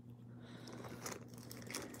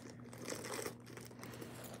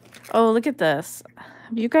 Oh, look at this.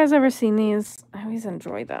 Have you guys ever seen these? I always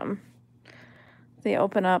enjoy them. They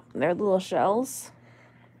open up their little shells.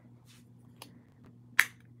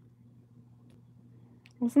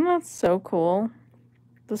 Isn't that so cool?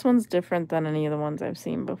 This one's different than any of the ones I've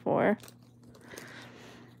seen before.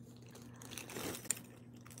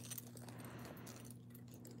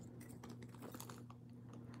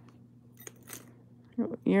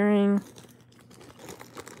 Earring.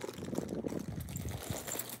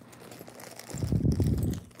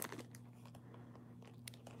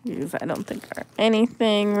 These I don't think are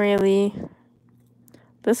anything really.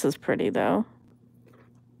 This is pretty though.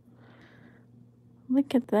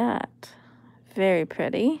 Look at that. Very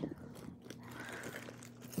pretty.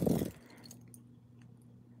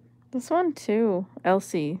 This one too.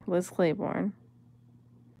 Elsie, Liz Claiborne.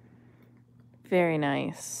 Very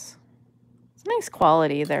nice. It's nice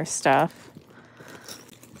quality, their stuff.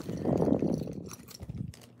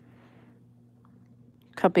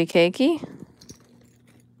 Cuppy cakey.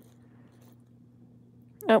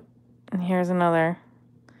 Oh, and here's another.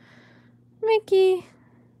 Mickey.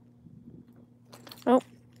 Oh,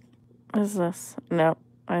 what is this? No,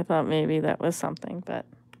 I thought maybe that was something, but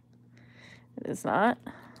it is not.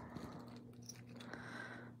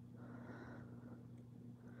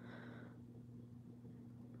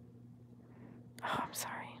 Oh, I'm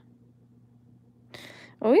sorry.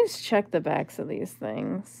 Always check the backs of these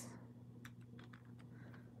things.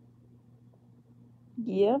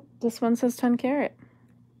 Yep, this one says 10 karat.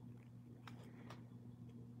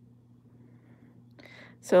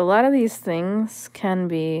 So a lot of these things can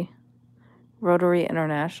be Rotary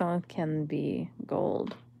International, can be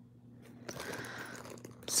gold.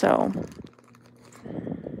 So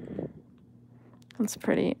that's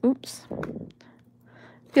pretty. Oops.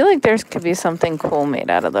 I feel like there could be something cool made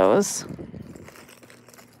out of those.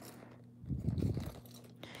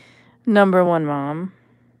 Number one mom.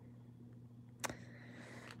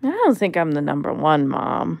 I don't think I'm the number one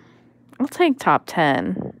mom. I'll take top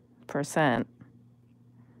 10%.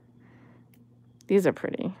 These are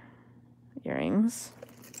pretty earrings.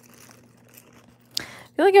 I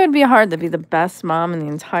feel like it would be hard to be the best mom in the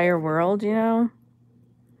entire world, you know?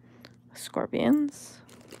 Scorpions.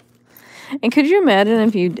 And could you imagine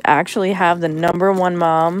if you actually have the number one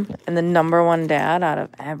mom and the number one dad out of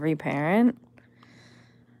every parent?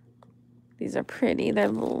 These are pretty. They're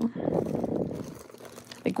little.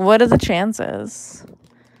 Like, what are the chances?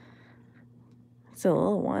 It's a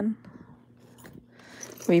little one.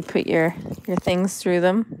 Where you put your things through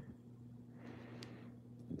them.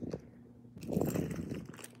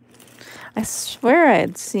 I swear I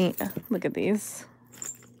had seen. Look at these.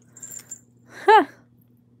 Huh.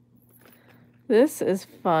 This is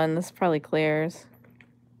fun. This is probably Claire's.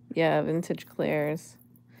 Yeah, vintage Claire's.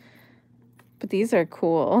 But these are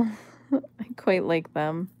cool. I quite like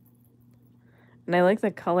them. And I like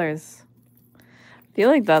the colors. I feel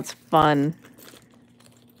like that's fun.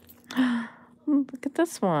 Look at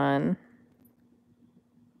this one.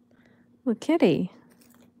 Little kitty.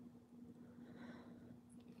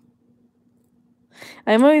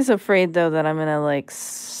 I'm always afraid, though, that I'm going to, like,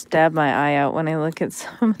 stab my eye out when I look at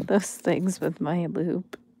some of those things with my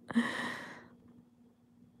loupe.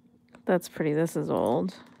 That's pretty. This is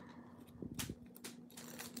old.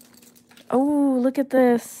 Oh, look at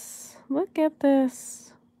this. Look at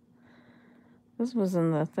this. This was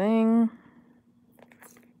in the thing.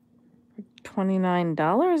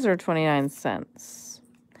 $29 or 29 cents.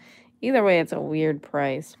 Either way, it's a weird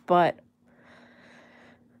price, but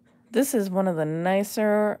this is one of the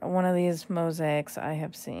nicer one of these mosaics I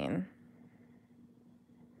have seen.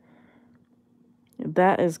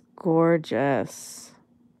 That is gorgeous.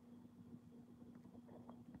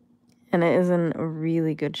 And it is in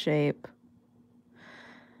really good shape.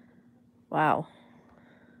 Wow.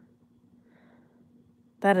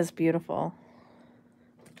 That is beautiful.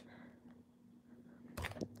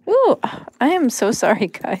 Ooh, I am so sorry,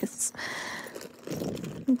 guys.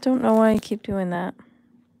 I don't know why I keep doing that.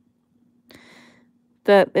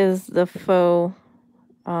 That is the faux,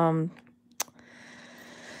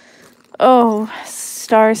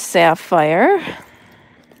 star sapphire.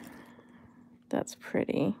 That's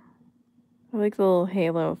pretty. I like the little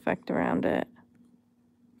halo effect around it.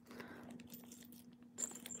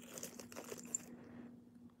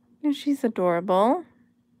 And she's adorable.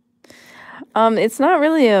 It's not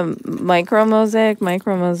really a micro mosaic.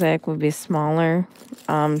 Micro mosaic would be smaller.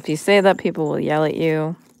 If you say that, people will yell at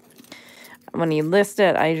you. When you list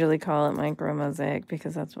it, I usually call it micro mosaic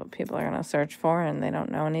because that's what people are going to search for, and they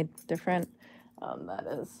don't know any different. That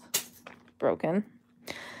is broken.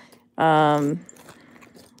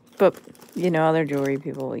 But, you know, other jewelry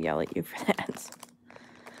people will yell at you for that.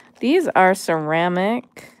 These are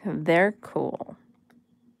ceramic. They're cool.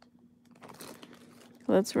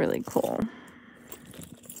 That's really cool.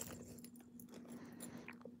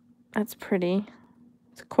 That's pretty.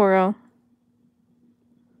 It's coral.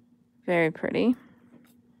 Very pretty.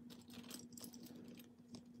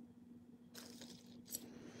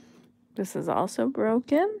 This is also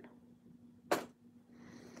broken.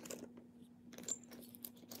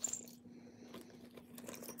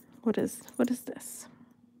 What is this?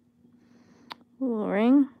 A little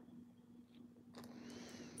ring.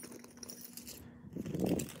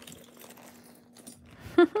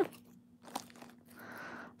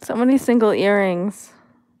 So many single earrings.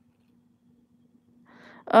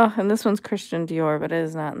 Oh, and this one's Christian Dior, but it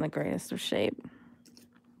is not in the greatest of shape.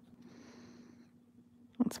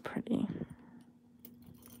 That's pretty.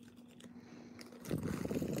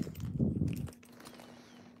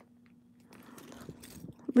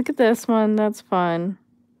 Look at this one. That's fun.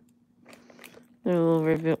 They're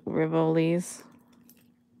little Rivolis.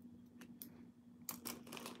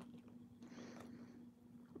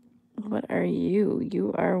 What are you?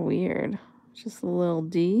 You are weird. Just a little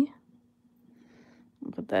D.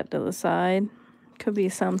 Put that to the side. Could be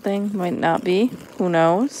something. Might not be. Who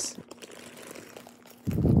knows?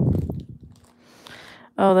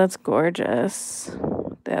 Oh, that's gorgeous.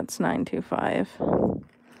 That's 925.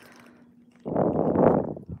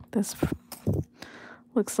 This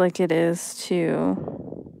looks like it is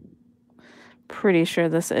too. Pretty sure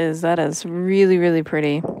this is. That is really, really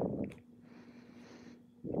pretty.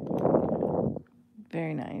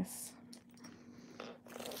 Very nice.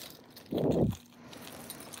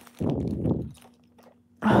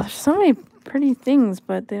 Oh, there's so many pretty things,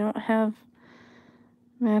 but they don't have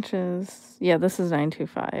matches. Yeah, this is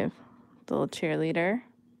 925. The little cheerleader.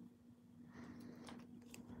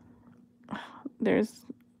 There's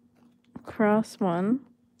a cross one.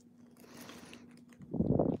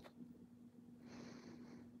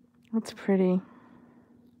 That's pretty.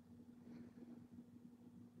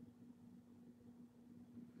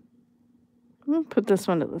 I'm gonna put this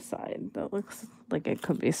one to the side. That looks like it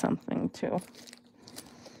could be something too.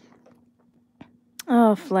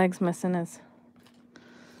 Oh, flag's missing his.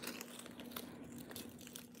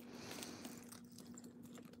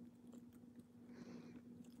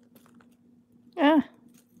 Ah.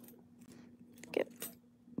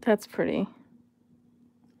 That's pretty.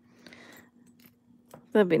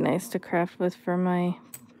 That'd be nice to craft with for my...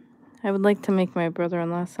 I would like to make my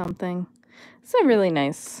brother-in-law something. It's a really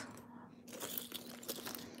nice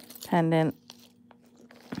pendant.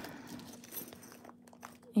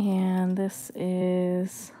 And this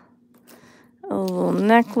is a little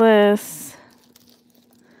necklace.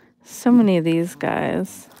 So many of these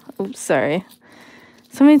guys. Oops, sorry.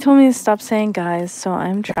 Somebody told me to stop saying guys, so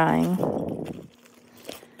I'm trying.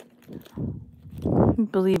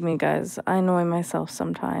 Believe me, guys, I annoy myself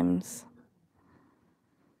sometimes.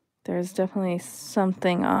 There's definitely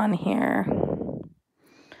something on here.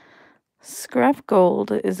 Scrap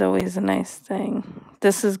gold is always a nice thing.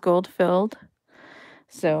 This is gold filled.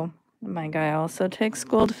 So my guy also takes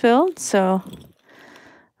gold filled, so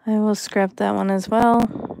I will scrap that one as well.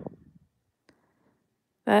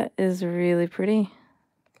 That is really pretty.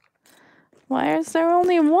 Why is there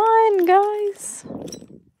only one, guys?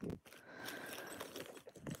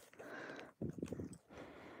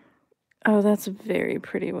 Oh, that's very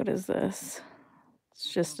pretty. What is this?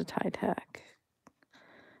 It's just a tie tack.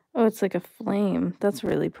 Oh, it's like a flame. That's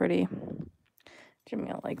really pretty.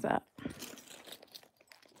 Jimmy will like that.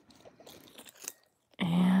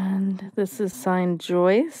 And this is signed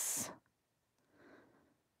Joyce.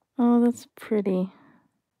 Oh, that's pretty.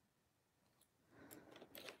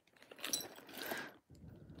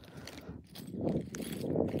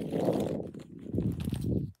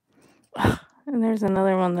 And there's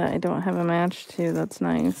another one that I don't have a match to. That's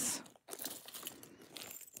nice.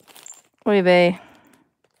 Oy vey.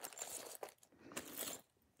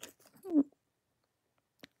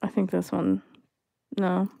 I think this one.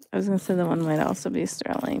 No, I was going to say the one might also be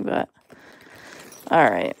sterling, but all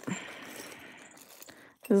right.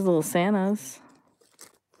 There's little Santas.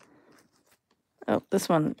 Oh, this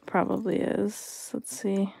one probably is. Let's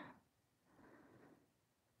see.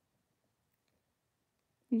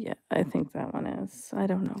 Yeah, I think that one is. I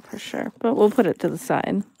don't know for sure, but we'll put it to the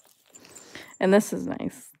side. And this is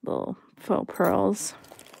nice. Little faux pearls.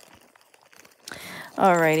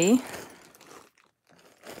 Alrighty.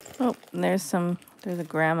 Oh, and there's a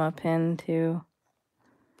grandma pin too.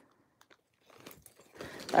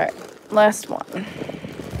 All right, last one.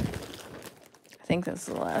 I think this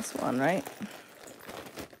is the last one, right?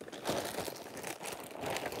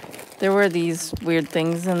 There were these weird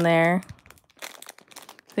things in there.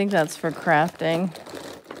 I think that's for crafting.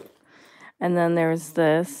 And then there's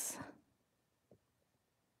this,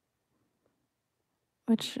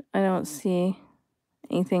 which I don't see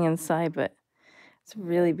anything inside, but it's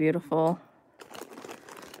really beautiful.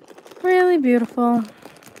 Really beautiful.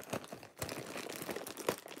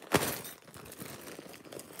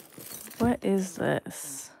 What is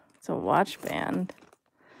this? It's a watch band.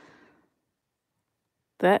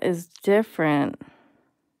 That is different.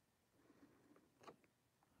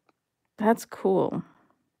 That's cool.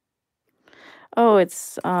 Oh,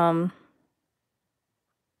 it's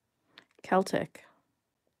Celtic.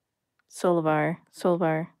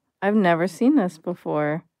 Solivar. I've never seen this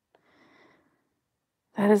before.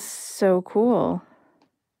 That is so cool.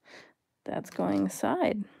 That's going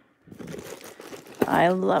aside. I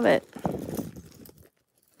love it.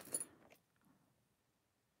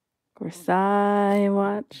 Versailles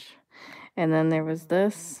watch. And then there was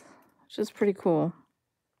this, which is pretty cool.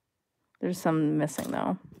 There's some missing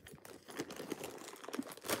though.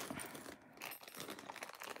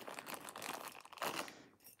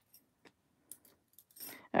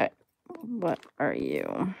 All right, what are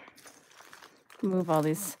you? Move all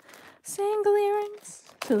these single earrings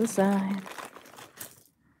to the side.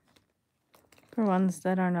 For ones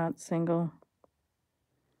that are not single.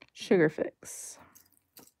 Sugar Fix.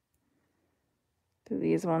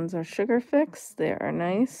 These ones are Sugar Fix. They are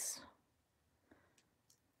nice.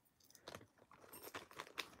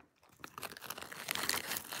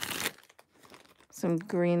 Some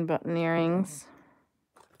green button earrings.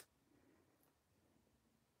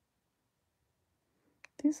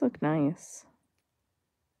 These look nice.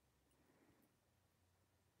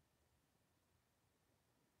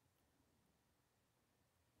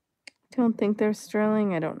 Don't think they're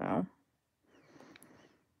sterling. I don't know.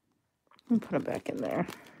 I'll put them back in there.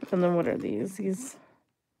 And then what are these? These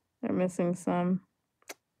are missing some.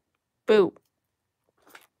 Boo.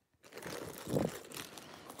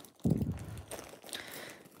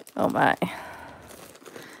 Oh my.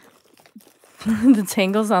 The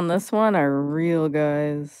tangles on this one are real,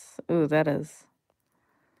 guys. Ooh, that is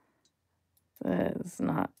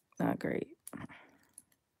not great.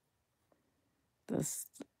 That's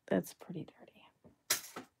pretty dirty.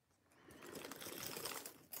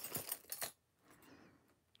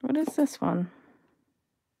 What is this one?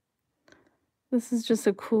 This is just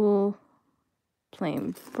a cool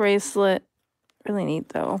plain bracelet. Really neat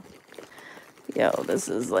though. Yo, this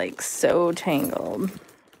is like so tangled.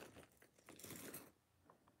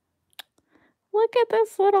 Look at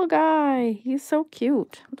this little guy. He's so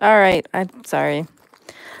cute. All right, I'm sorry.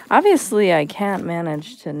 Obviously, I can't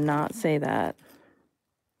manage to not say that.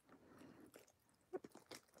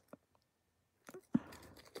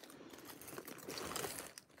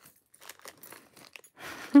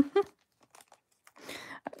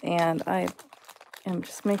 And I am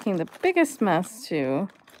just making the biggest mess too.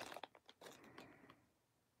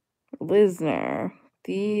 Lisner.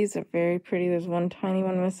 These are very pretty. There's one tiny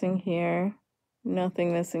one missing here.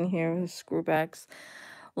 Nothing missing here with screwbacks.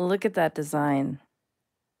 Look at that design.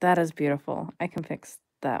 That is beautiful. I can fix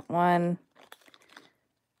that one.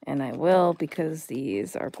 And I will, because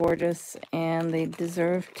these are gorgeous and they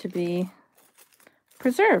deserve to be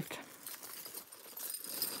preserved.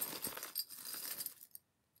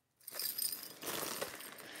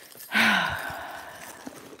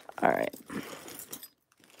 All right.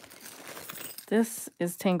 This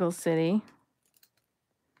is Tangle City.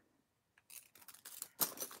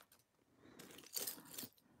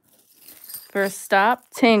 First stop,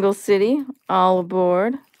 Tangle City. All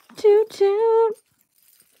aboard. Toot toot.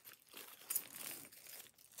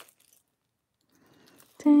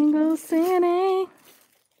 Tangle City.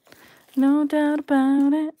 No doubt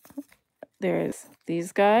about it. There's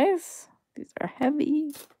these guys. These are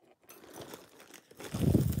heavy.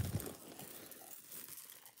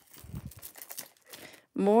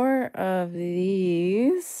 More of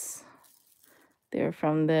these. They're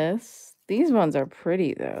from this. These ones are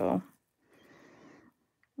pretty though.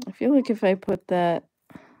 I feel like if I put the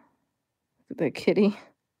kitty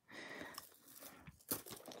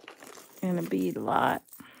in a bead lot.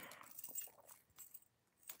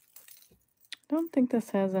 Don't think this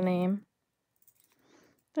has a name.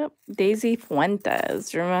 Oh, Daisy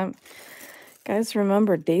Fuentes. Guys,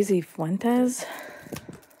 remember Daisy Fuentes?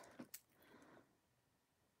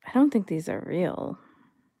 I don't think these are real.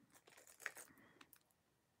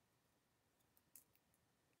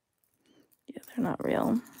 Yeah, they're not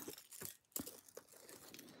real.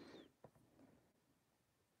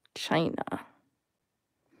 China.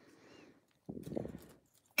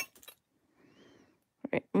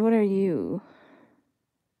 Right, what are you?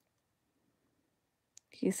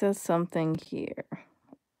 He says something here.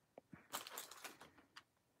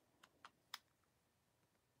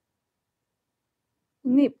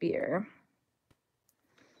 Napier.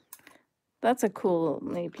 That's a cool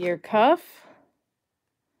Napier cuff.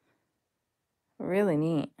 Really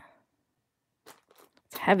neat.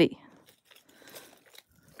 It's heavy.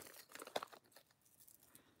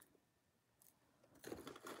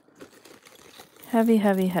 Heavy,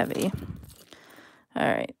 heavy, heavy. All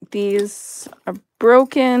right, these are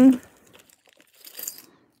broken.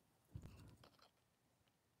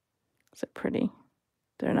 Is it pretty?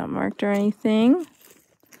 They're not marked or anything.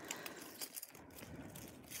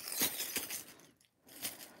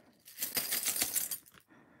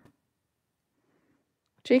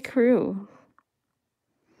 J. Crew.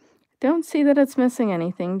 Don't see that it's missing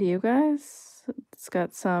anything, do you guys? It's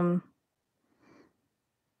got a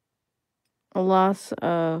loss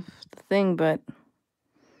of the thing, but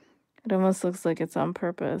it almost looks like it's on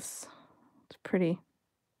purpose. It's pretty.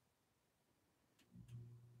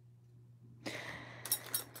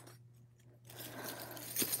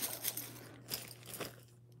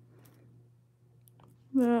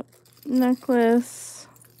 The necklace.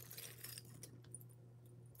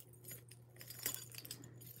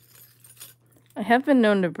 I have been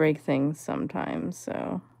known to break things sometimes,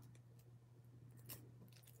 so.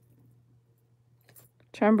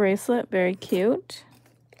 Charm bracelet, very cute.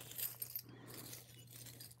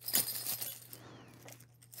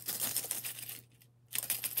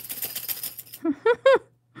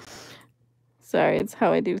 Sorry, it's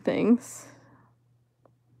how I do things.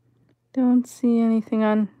 Don't see anything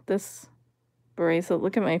on this bracelet.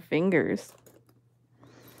 Look at my fingers.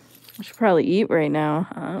 I should probably eat right now,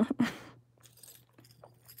 huh?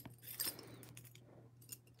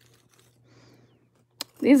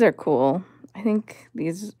 These are cool. I think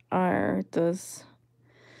these are those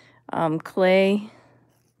clay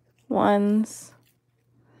ones.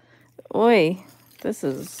 Oi, this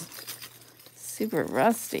is super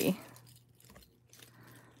rusty.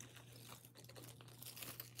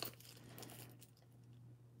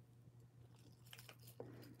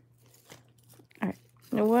 All right,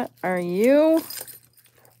 now what are you?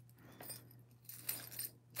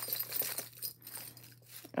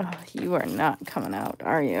 Oh, you are not coming out,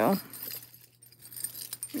 are you?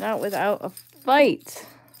 Not without a fight.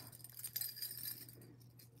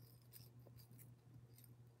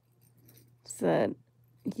 Said,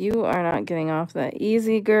 you are not getting off that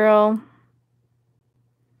easy, girl.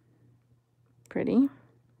 Pretty.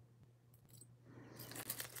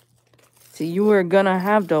 So you are gonna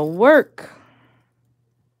have to work.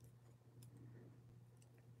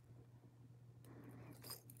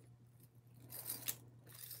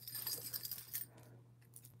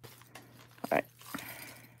 All right.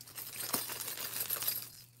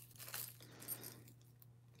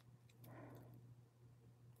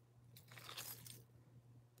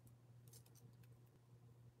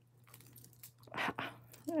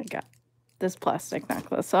 I got this plastic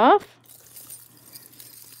necklace off.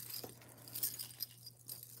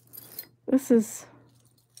 This is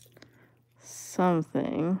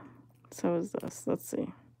something. So is this. Let's see.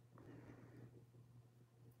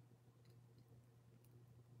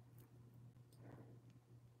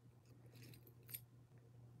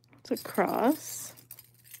 It's a cross.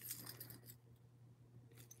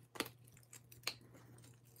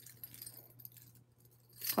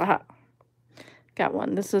 Aha. Got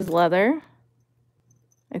one. This is leather.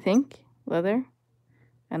 I think. Leather.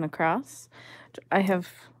 And a cross. I have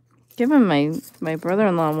given my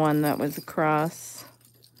brother-in-law one that was a cross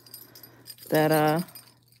that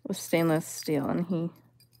was stainless steel, and he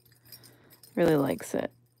really likes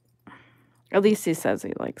it. At least he says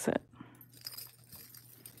he likes it.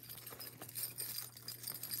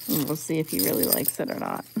 And we'll see if he really likes it or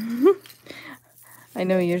not. I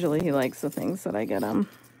know usually he likes the things that I get him.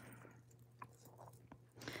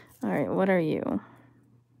 All right, what are you?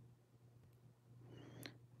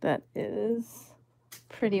 That is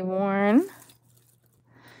pretty worn.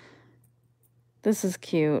 This is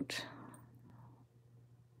cute.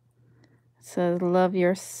 It says, love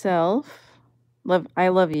yourself. I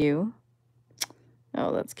love you.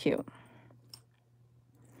 Oh, that's cute.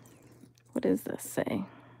 What does this say?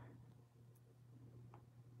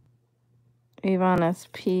 Avon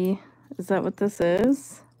SP. Is that what this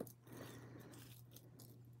is?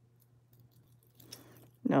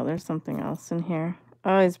 No, there's something else in here.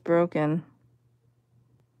 Oh, it's broken.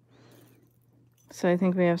 So I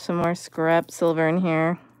think we have some more scrap silver in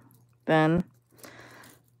here. Then,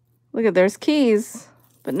 look at, there's keys.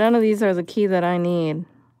 But none of these are the key that I need.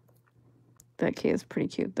 That key is pretty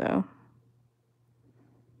cute, though.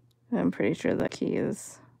 I'm pretty sure that key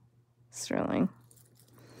is sterling.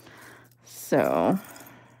 So,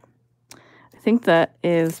 I think that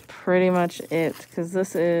is pretty much it. Because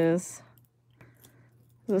this is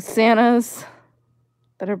the Santas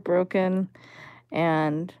that are broken.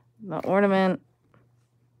 And the ornament.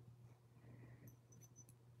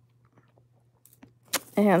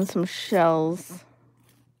 And some shells.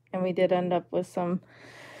 And we did end up with some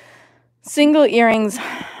single earrings,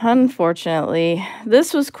 unfortunately.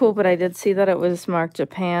 This was cool, but I did see that it was marked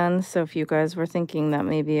Japan. So if you guys were thinking that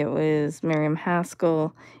maybe it was Miriam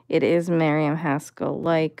Haskell, it is Miriam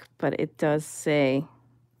Haskell-like, but it does say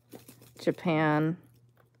Japan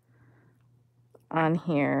on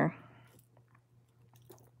here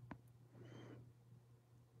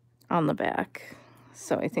on the back.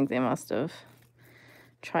 So I think they must have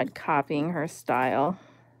tried copying her style.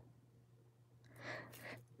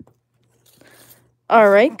 All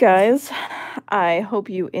right, guys, I hope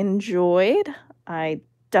you enjoyed. I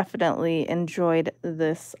definitely enjoyed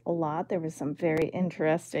this a lot. There was some very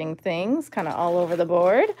interesting things kind of all over the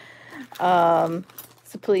board. So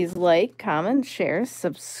please like, comment, share,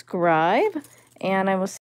 subscribe, and I will see